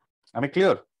 Am I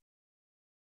clear?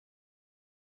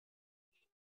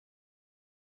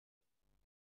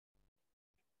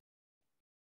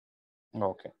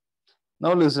 Okay.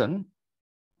 Now listen,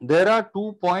 there are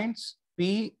 2 points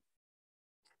P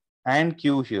and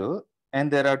Q here,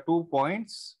 and there are 2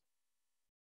 points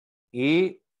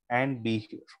A and B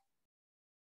here.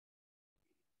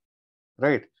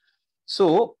 Right.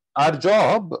 So our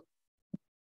job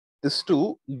is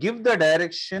to give the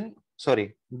direction,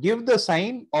 give the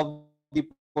sign of the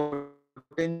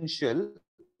potential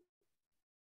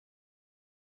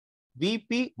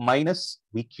Vp minus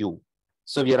Vq.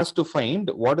 So we are asked to find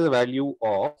what is the value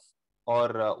of,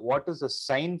 or what is the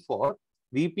sign for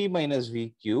Vp minus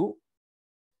Vq,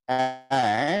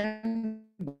 and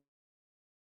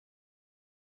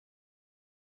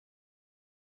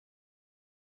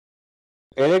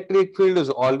electric field is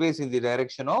always in the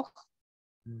direction of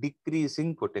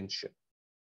decreasing potential.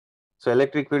 So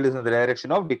electric field is in the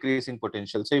direction of decreasing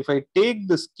potential. So if I take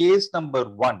this case number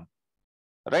 1,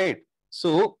 right?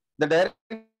 So the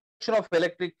direction of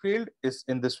electric field is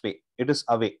in this way. It is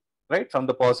away, right, from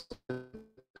the positive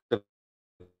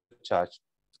charge.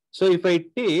 So if I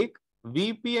take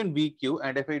Vp and Vq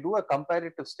and if I do a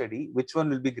comparative study, which one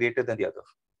will be greater than the other?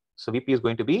 So Vp is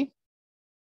going to be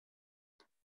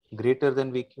greater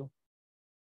than Vq,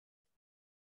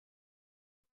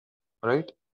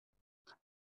 right?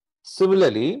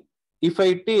 Similarly, if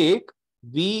I take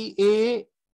Va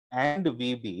and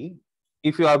Vb,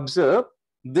 if you observe,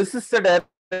 this is the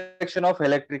direction of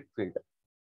electric field.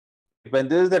 When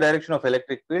this is the direction of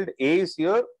electric field, A is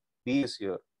here, B is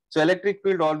here. So electric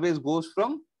field always goes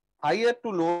from higher to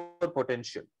lower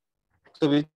potential. So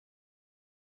which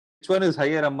one is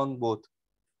higher among both?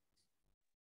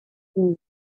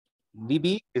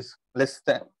 Vb is less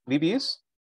than, Vb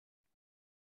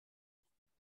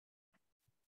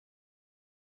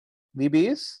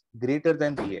is greater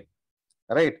than Va,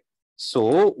 right?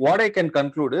 So what I can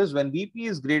conclude is when Vp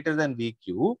is greater than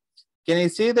Vq, can I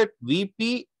say that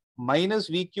Vp minus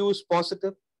Vq is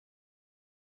positive?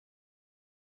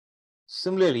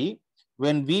 Similarly,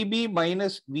 when Vb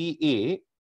minus Va,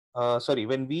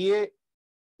 when Va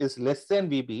is less than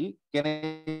Vb, can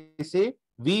I say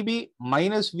Vb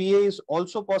minus Va is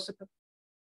also positive?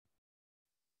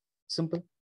 Simple.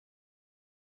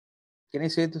 Can I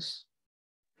say this?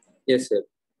 Yes, sir.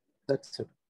 That's it.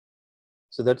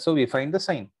 So that's how we find the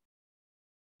sign.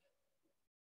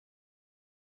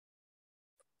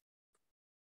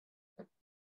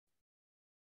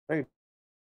 Right.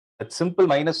 That simple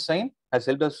minus sign has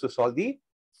helped us to solve the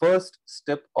first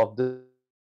step of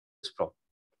this problem.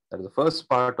 That is the first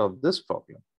part of this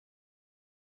problem.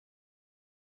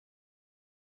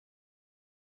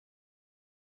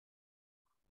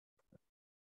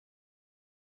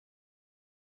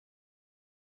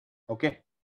 Okay.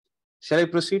 Shall I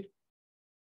proceed?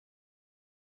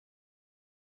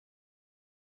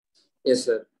 Yes,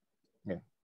 sir. Yeah.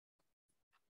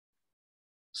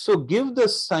 So give the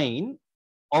sign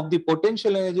of the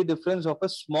potential energy difference of a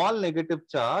small negative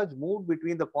charge moved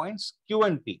between the points Q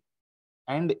and P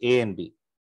and A and B.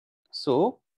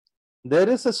 So there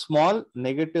is a small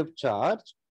negative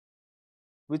charge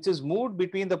which is moved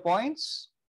between the points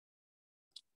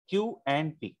Q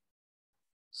and P.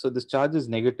 So this charge is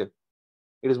negative.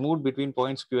 It is moved between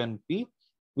points Q and P.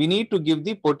 We need to give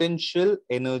the potential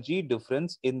energy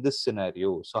difference in this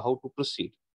scenario. So how to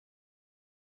proceed?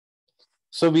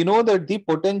 So we know that the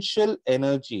potential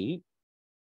energy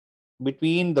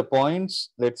between the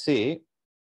points, let's say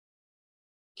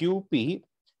QP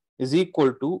is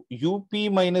equal to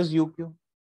UP minus UQ.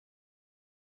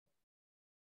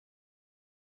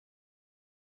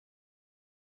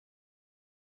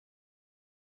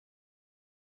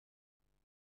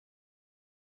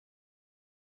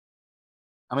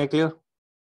 Am I clear?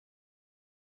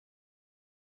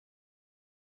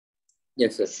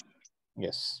 Yes, sir.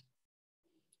 Yes.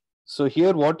 So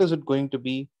here, what is it going to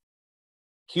be?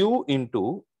 Q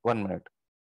into 1 minute.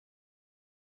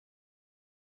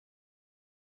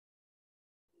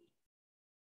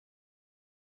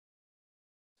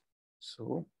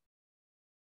 So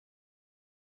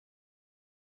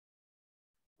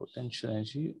potential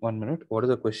energy, 1 minute. What is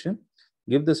the question?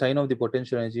 Give the sign of the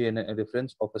potential energy and a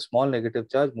difference of a small negative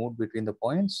charge moved between the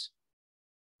points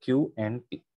Q and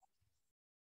P.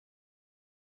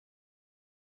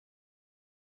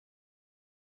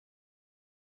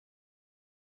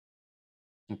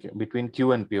 Okay, between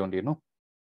Q and P only, you know?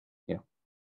 Yeah.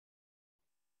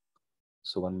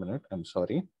 So 1 minute, I'm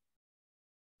sorry.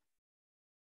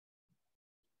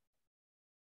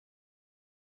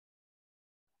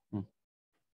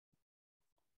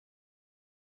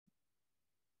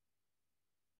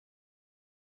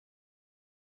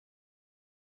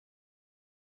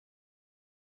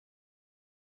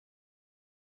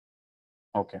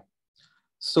 Okay.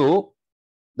 So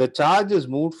the charge is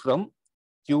moved from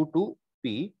Q to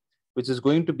P, which is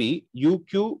going to be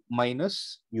UQ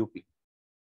minus UP.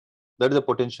 That is the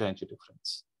potential energy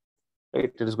difference.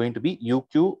 Right? It is going to be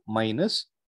UQ minus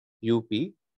UP.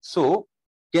 So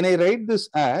can I write this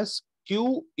as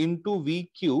Q into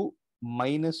VQ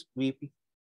minus VP.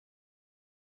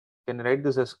 Can you write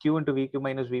this as Q into VQ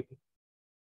minus VP?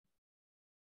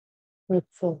 Yes,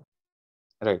 sir.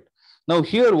 Right. Now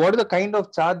here, what is the kind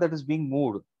of charge that is being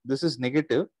moved? This is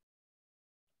negative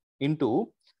into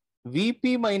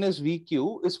VP minus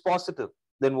VQ is positive.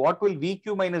 Then what will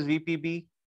VQ minus VP be?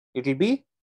 It will be,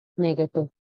 Negative.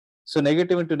 so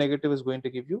negative into negative is going to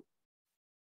give you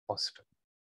positive.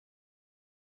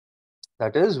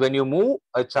 That is, when you move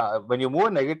a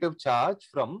negative charge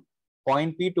from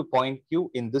point P to point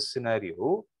Q in this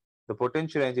scenario, the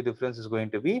potential energy difference is going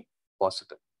to be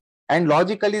positive. And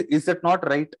logically, is that not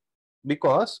right?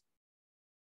 Because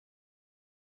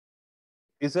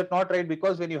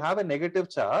when you have a negative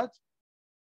charge,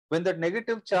 when that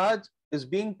negative charge is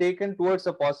being taken towards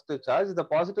a positive charge, is the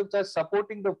positive charge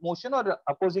supporting the motion or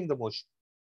opposing the motion?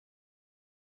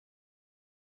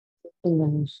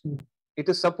 It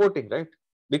is supporting, right?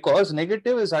 Because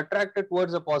negative is attracted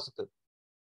towards a positive.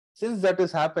 Since that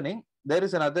is happening, there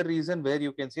is another reason where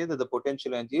you can say that the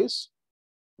potential energy is,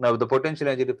 now the potential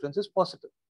energy difference is positive.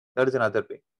 That is another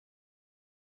way.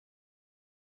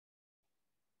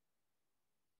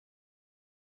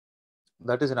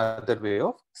 That is another way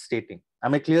of stating.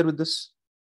 Am I clear with this?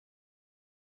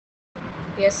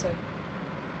 Yes, sir.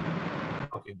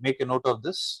 Okay, make a note of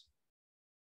this.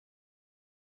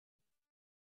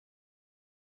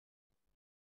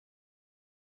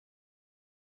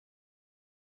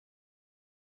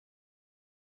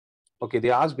 Okay,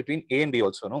 they asked between A and B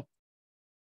also, no?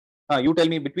 You tell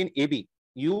me between AB.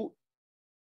 UAB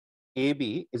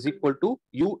is equal to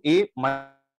UA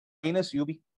minus UB.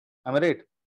 Am I right?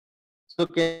 So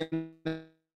can I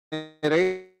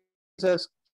write as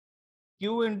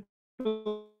Q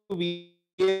into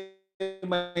VA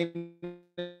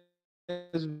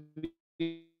minus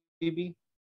VB?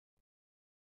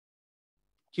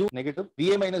 Q negative,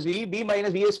 VA minus VB, B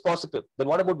minus VA is positive. Then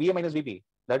what about VA minus VB?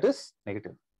 That is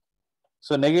negative.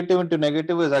 So negative into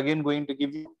negative is again going to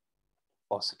give you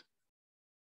positive.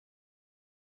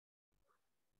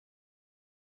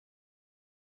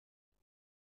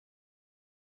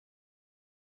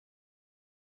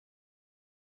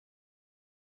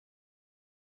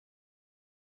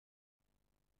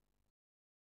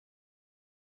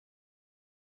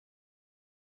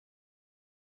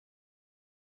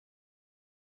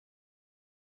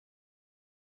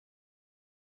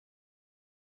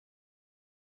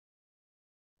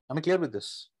 Am I clear with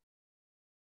this?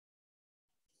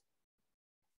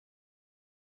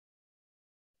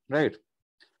 Right.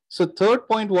 So third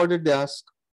point, what did they ask?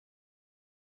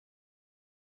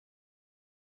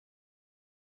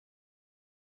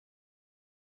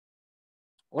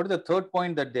 What is the third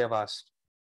point that they have asked?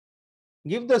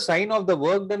 Give the sign of the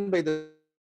work done by the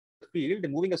field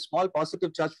in moving a small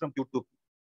positive charge from Q to P.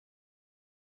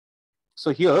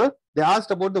 So here they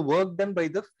asked about the work done by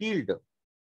the field.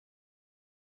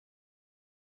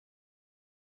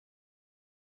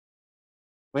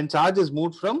 When charge is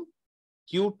moved from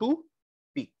Q to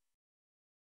P.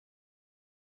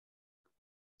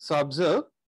 So observe,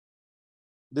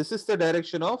 this is the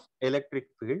direction of electric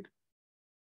field.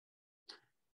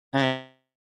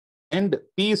 And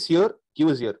P is here, Q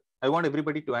is here. I want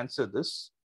everybody to answer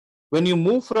this. When you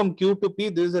move from Q to P,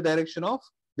 this is the direction of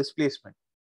displacement.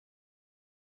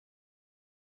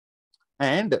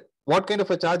 And what kind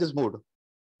of a charge is moved?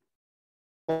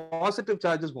 Positive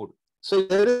charge is moved. So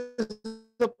there is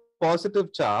a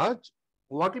positive charge.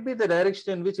 What will be the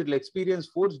direction in which it will experience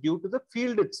force due to the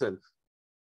field itself?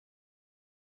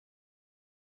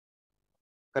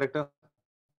 Correct?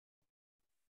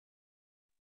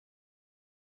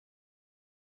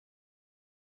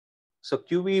 So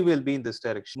QV will be in this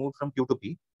direction, moved from Q to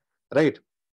P, right?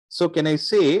 So can I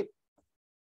say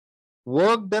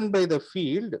work done by the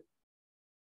field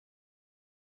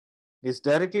is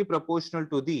directly proportional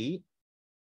to the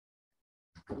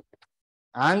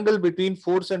angle between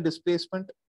force and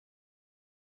displacement?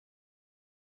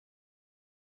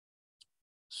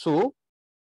 So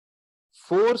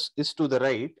force is to the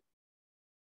right,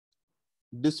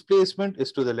 displacement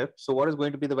is to the left. So what is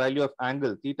going to be the value of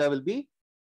angle? Theta will be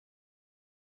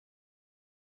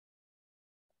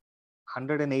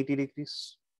 180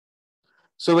 degrees.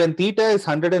 So when theta is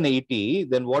 180,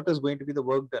 then what is going to be the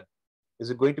work done? Is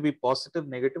it going to be positive,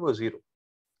 negative, or zero?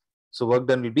 So work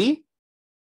done will be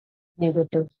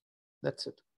Negative. That's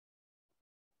it.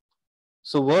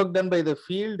 So work done by the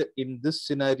field in this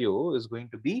scenario is going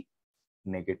to be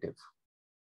negative.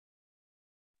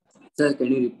 Sir,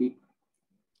 can you repeat?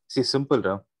 See, simple,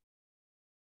 Ram.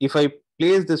 If I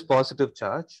place this positive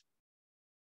charge,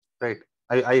 right,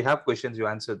 I have questions, you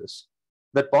answer this.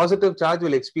 That positive charge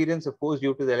will experience a force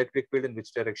due to the electric field in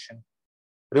which direction?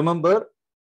 Remember,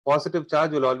 positive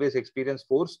charge will always experience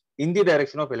force in the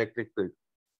direction of electric field.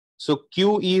 So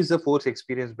QE is the force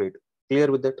experienced by it.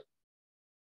 Clear with that?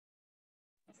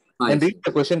 Hi, And sir. read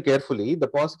the question carefully. The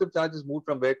positive charge is moved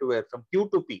from where to where? From Q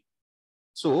to P.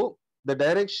 So the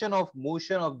direction of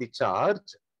motion of the charge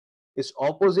is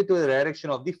opposite to the direction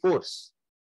of the force.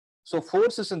 So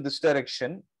force is in this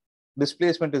direction,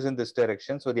 displacement is in this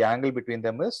direction. So the angle between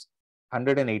them is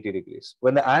 180 degrees.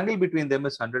 When the angle between them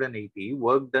is 180,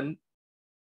 work done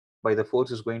by the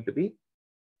force is going to be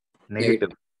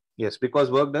negative. Yes, because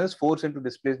work done is force into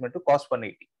displacement to cos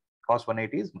 180. Cos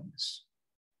 180 is minus.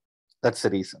 That's the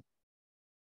reason.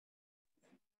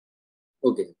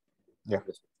 Okay. Yeah.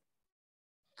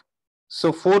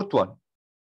 So fourth one.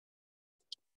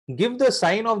 Give the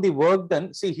sign of the work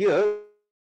done. See here,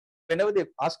 whenever they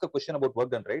ask a question about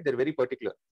work done, right, they're very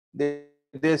particular.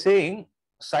 They're saying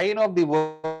sign of the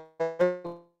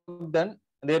work done.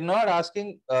 They're not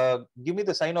asking, give me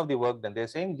the sign of the work done. They're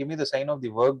saying, give me the sign of the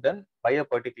work done by a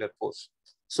particular force.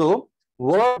 So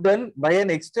work done by an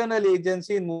external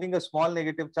agency in moving a small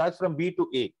negative charge from B to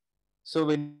A. So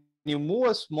when you move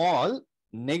a small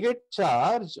negative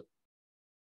charge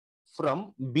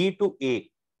from B to A,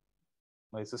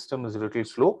 my system is a little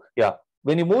slow. Yeah.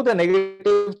 When you move the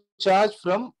negative charge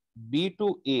from B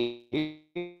to A,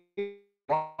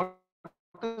 what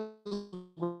is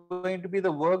going to be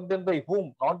the work done by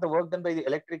whom? Not the work done by the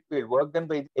electric field, work done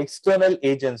by the external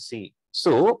agency.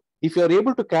 So if you are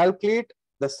able to calculate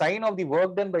the sign of the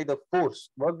work done by the force,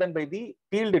 work done by the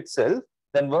field itself,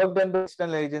 then work done by the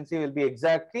external agency will be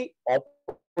exactly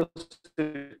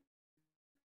opposite.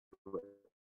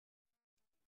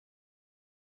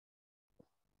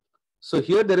 So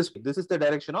here this is the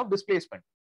direction of displacement.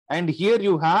 And here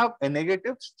you have a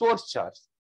negative source charge.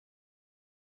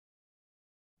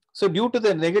 So due to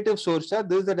the negative source charge,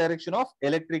 this is the direction of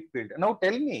electric field. Now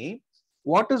tell me,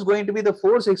 what is going to be the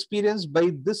force experienced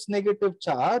by this negative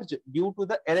charge due to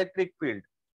the electric field?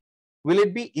 Will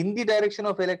it be in the direction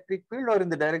of electric field or in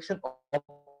the direction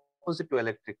opposite to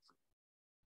electric field?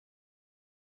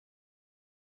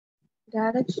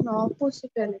 Direction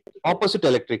opposite electric. Opposite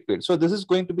electric field. So this is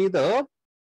going to be the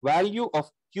value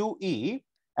of QE,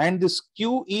 and this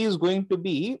QE is going to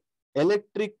be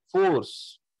electric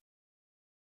force.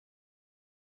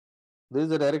 This is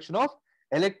the direction of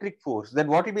electric force. Then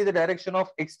what will be the direction of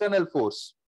external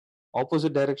force?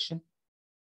 Opposite direction.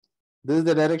 This is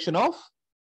the direction of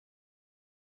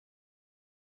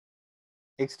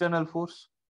external force.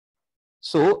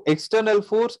 So external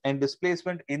force and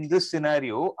displacement in this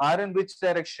scenario are in which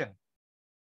direction?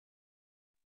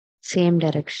 Same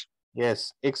direction.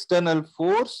 Yes, external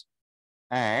force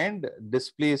and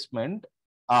displacement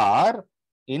are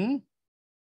in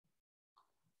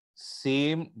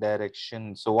same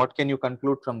direction. So what can you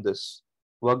conclude from this?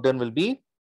 Work done by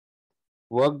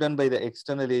the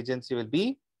external agency will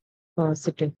be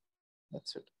Positive.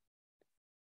 That's it.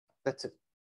 That's it.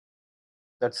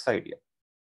 That's the idea.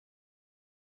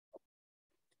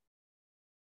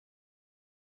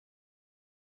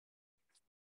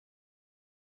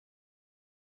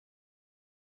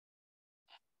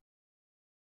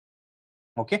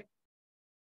 Okay.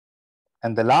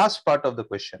 And the last part of the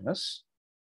question is,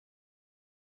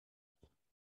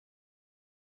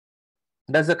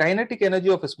 does the kinetic energy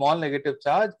of a small negative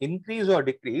charge increase or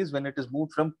decrease when it is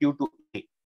moved from Q to A?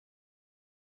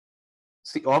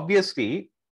 See,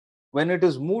 obviously, when it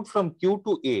is moved from Q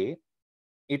to A,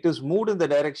 it is moved in the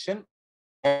direction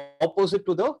opposite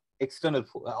to the external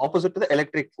force, opposite to the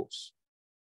electric force.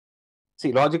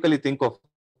 See, logically think of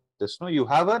this. No, you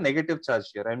have a negative charge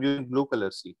here. I'm using blue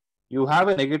color. See, you have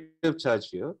a negative charge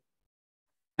here.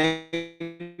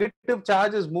 Negative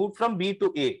charge is moved from B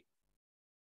to A.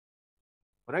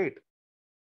 Right.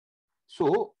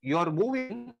 So you're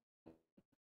moving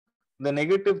the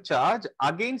negative charge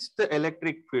against the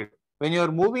electric field. When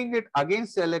you're moving it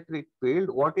against the electric field,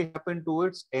 what will happen to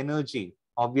its energy?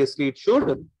 Obviously, it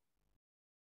should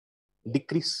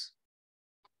decrease.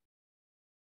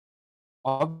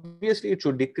 Obviously, it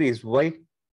should decrease. Why?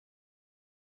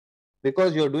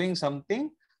 Because you're doing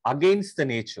something against the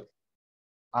nature.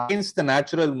 Against the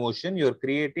natural motion, you're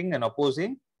creating an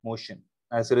opposing motion.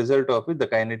 As a result of it, the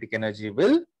kinetic energy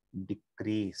will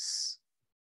decrease.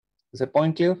 Is that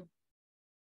point clear?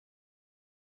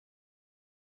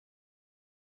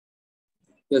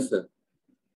 Yes, sir.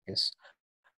 Yes.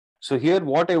 So here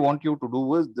what I want you to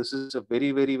do is, this is a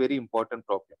very, very, very important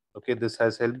problem. Okay, this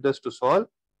has helped us to solve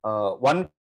one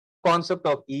concept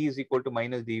of E is equal to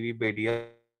minus dV by dr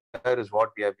is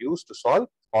what we have used to solve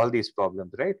all these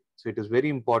problems, right? So it is very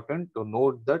important to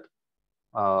note that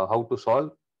how to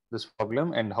solve this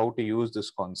problem and how to use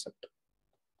this concept.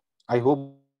 I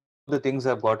hope the things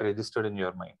have got registered in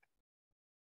your mind.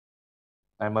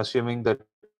 I'm assuming that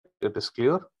it is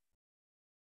clear,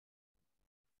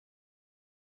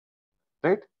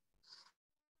 right?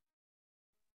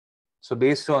 So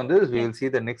based on this, we will see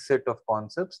the next set of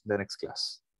concepts in the next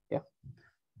class. Yeah.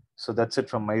 So that's it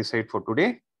from my side for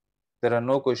today. There are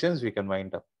no questions, we can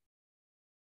wind up.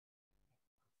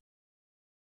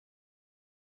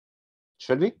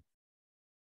 Shall we?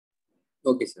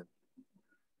 Okay, sir.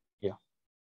 Yeah.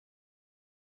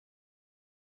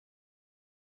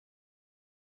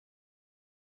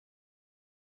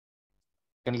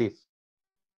 Can leave.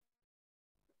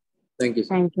 Thank you, sir.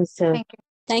 Thank you, sir. Thank you.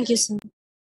 Thank you, sir.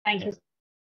 Thank you.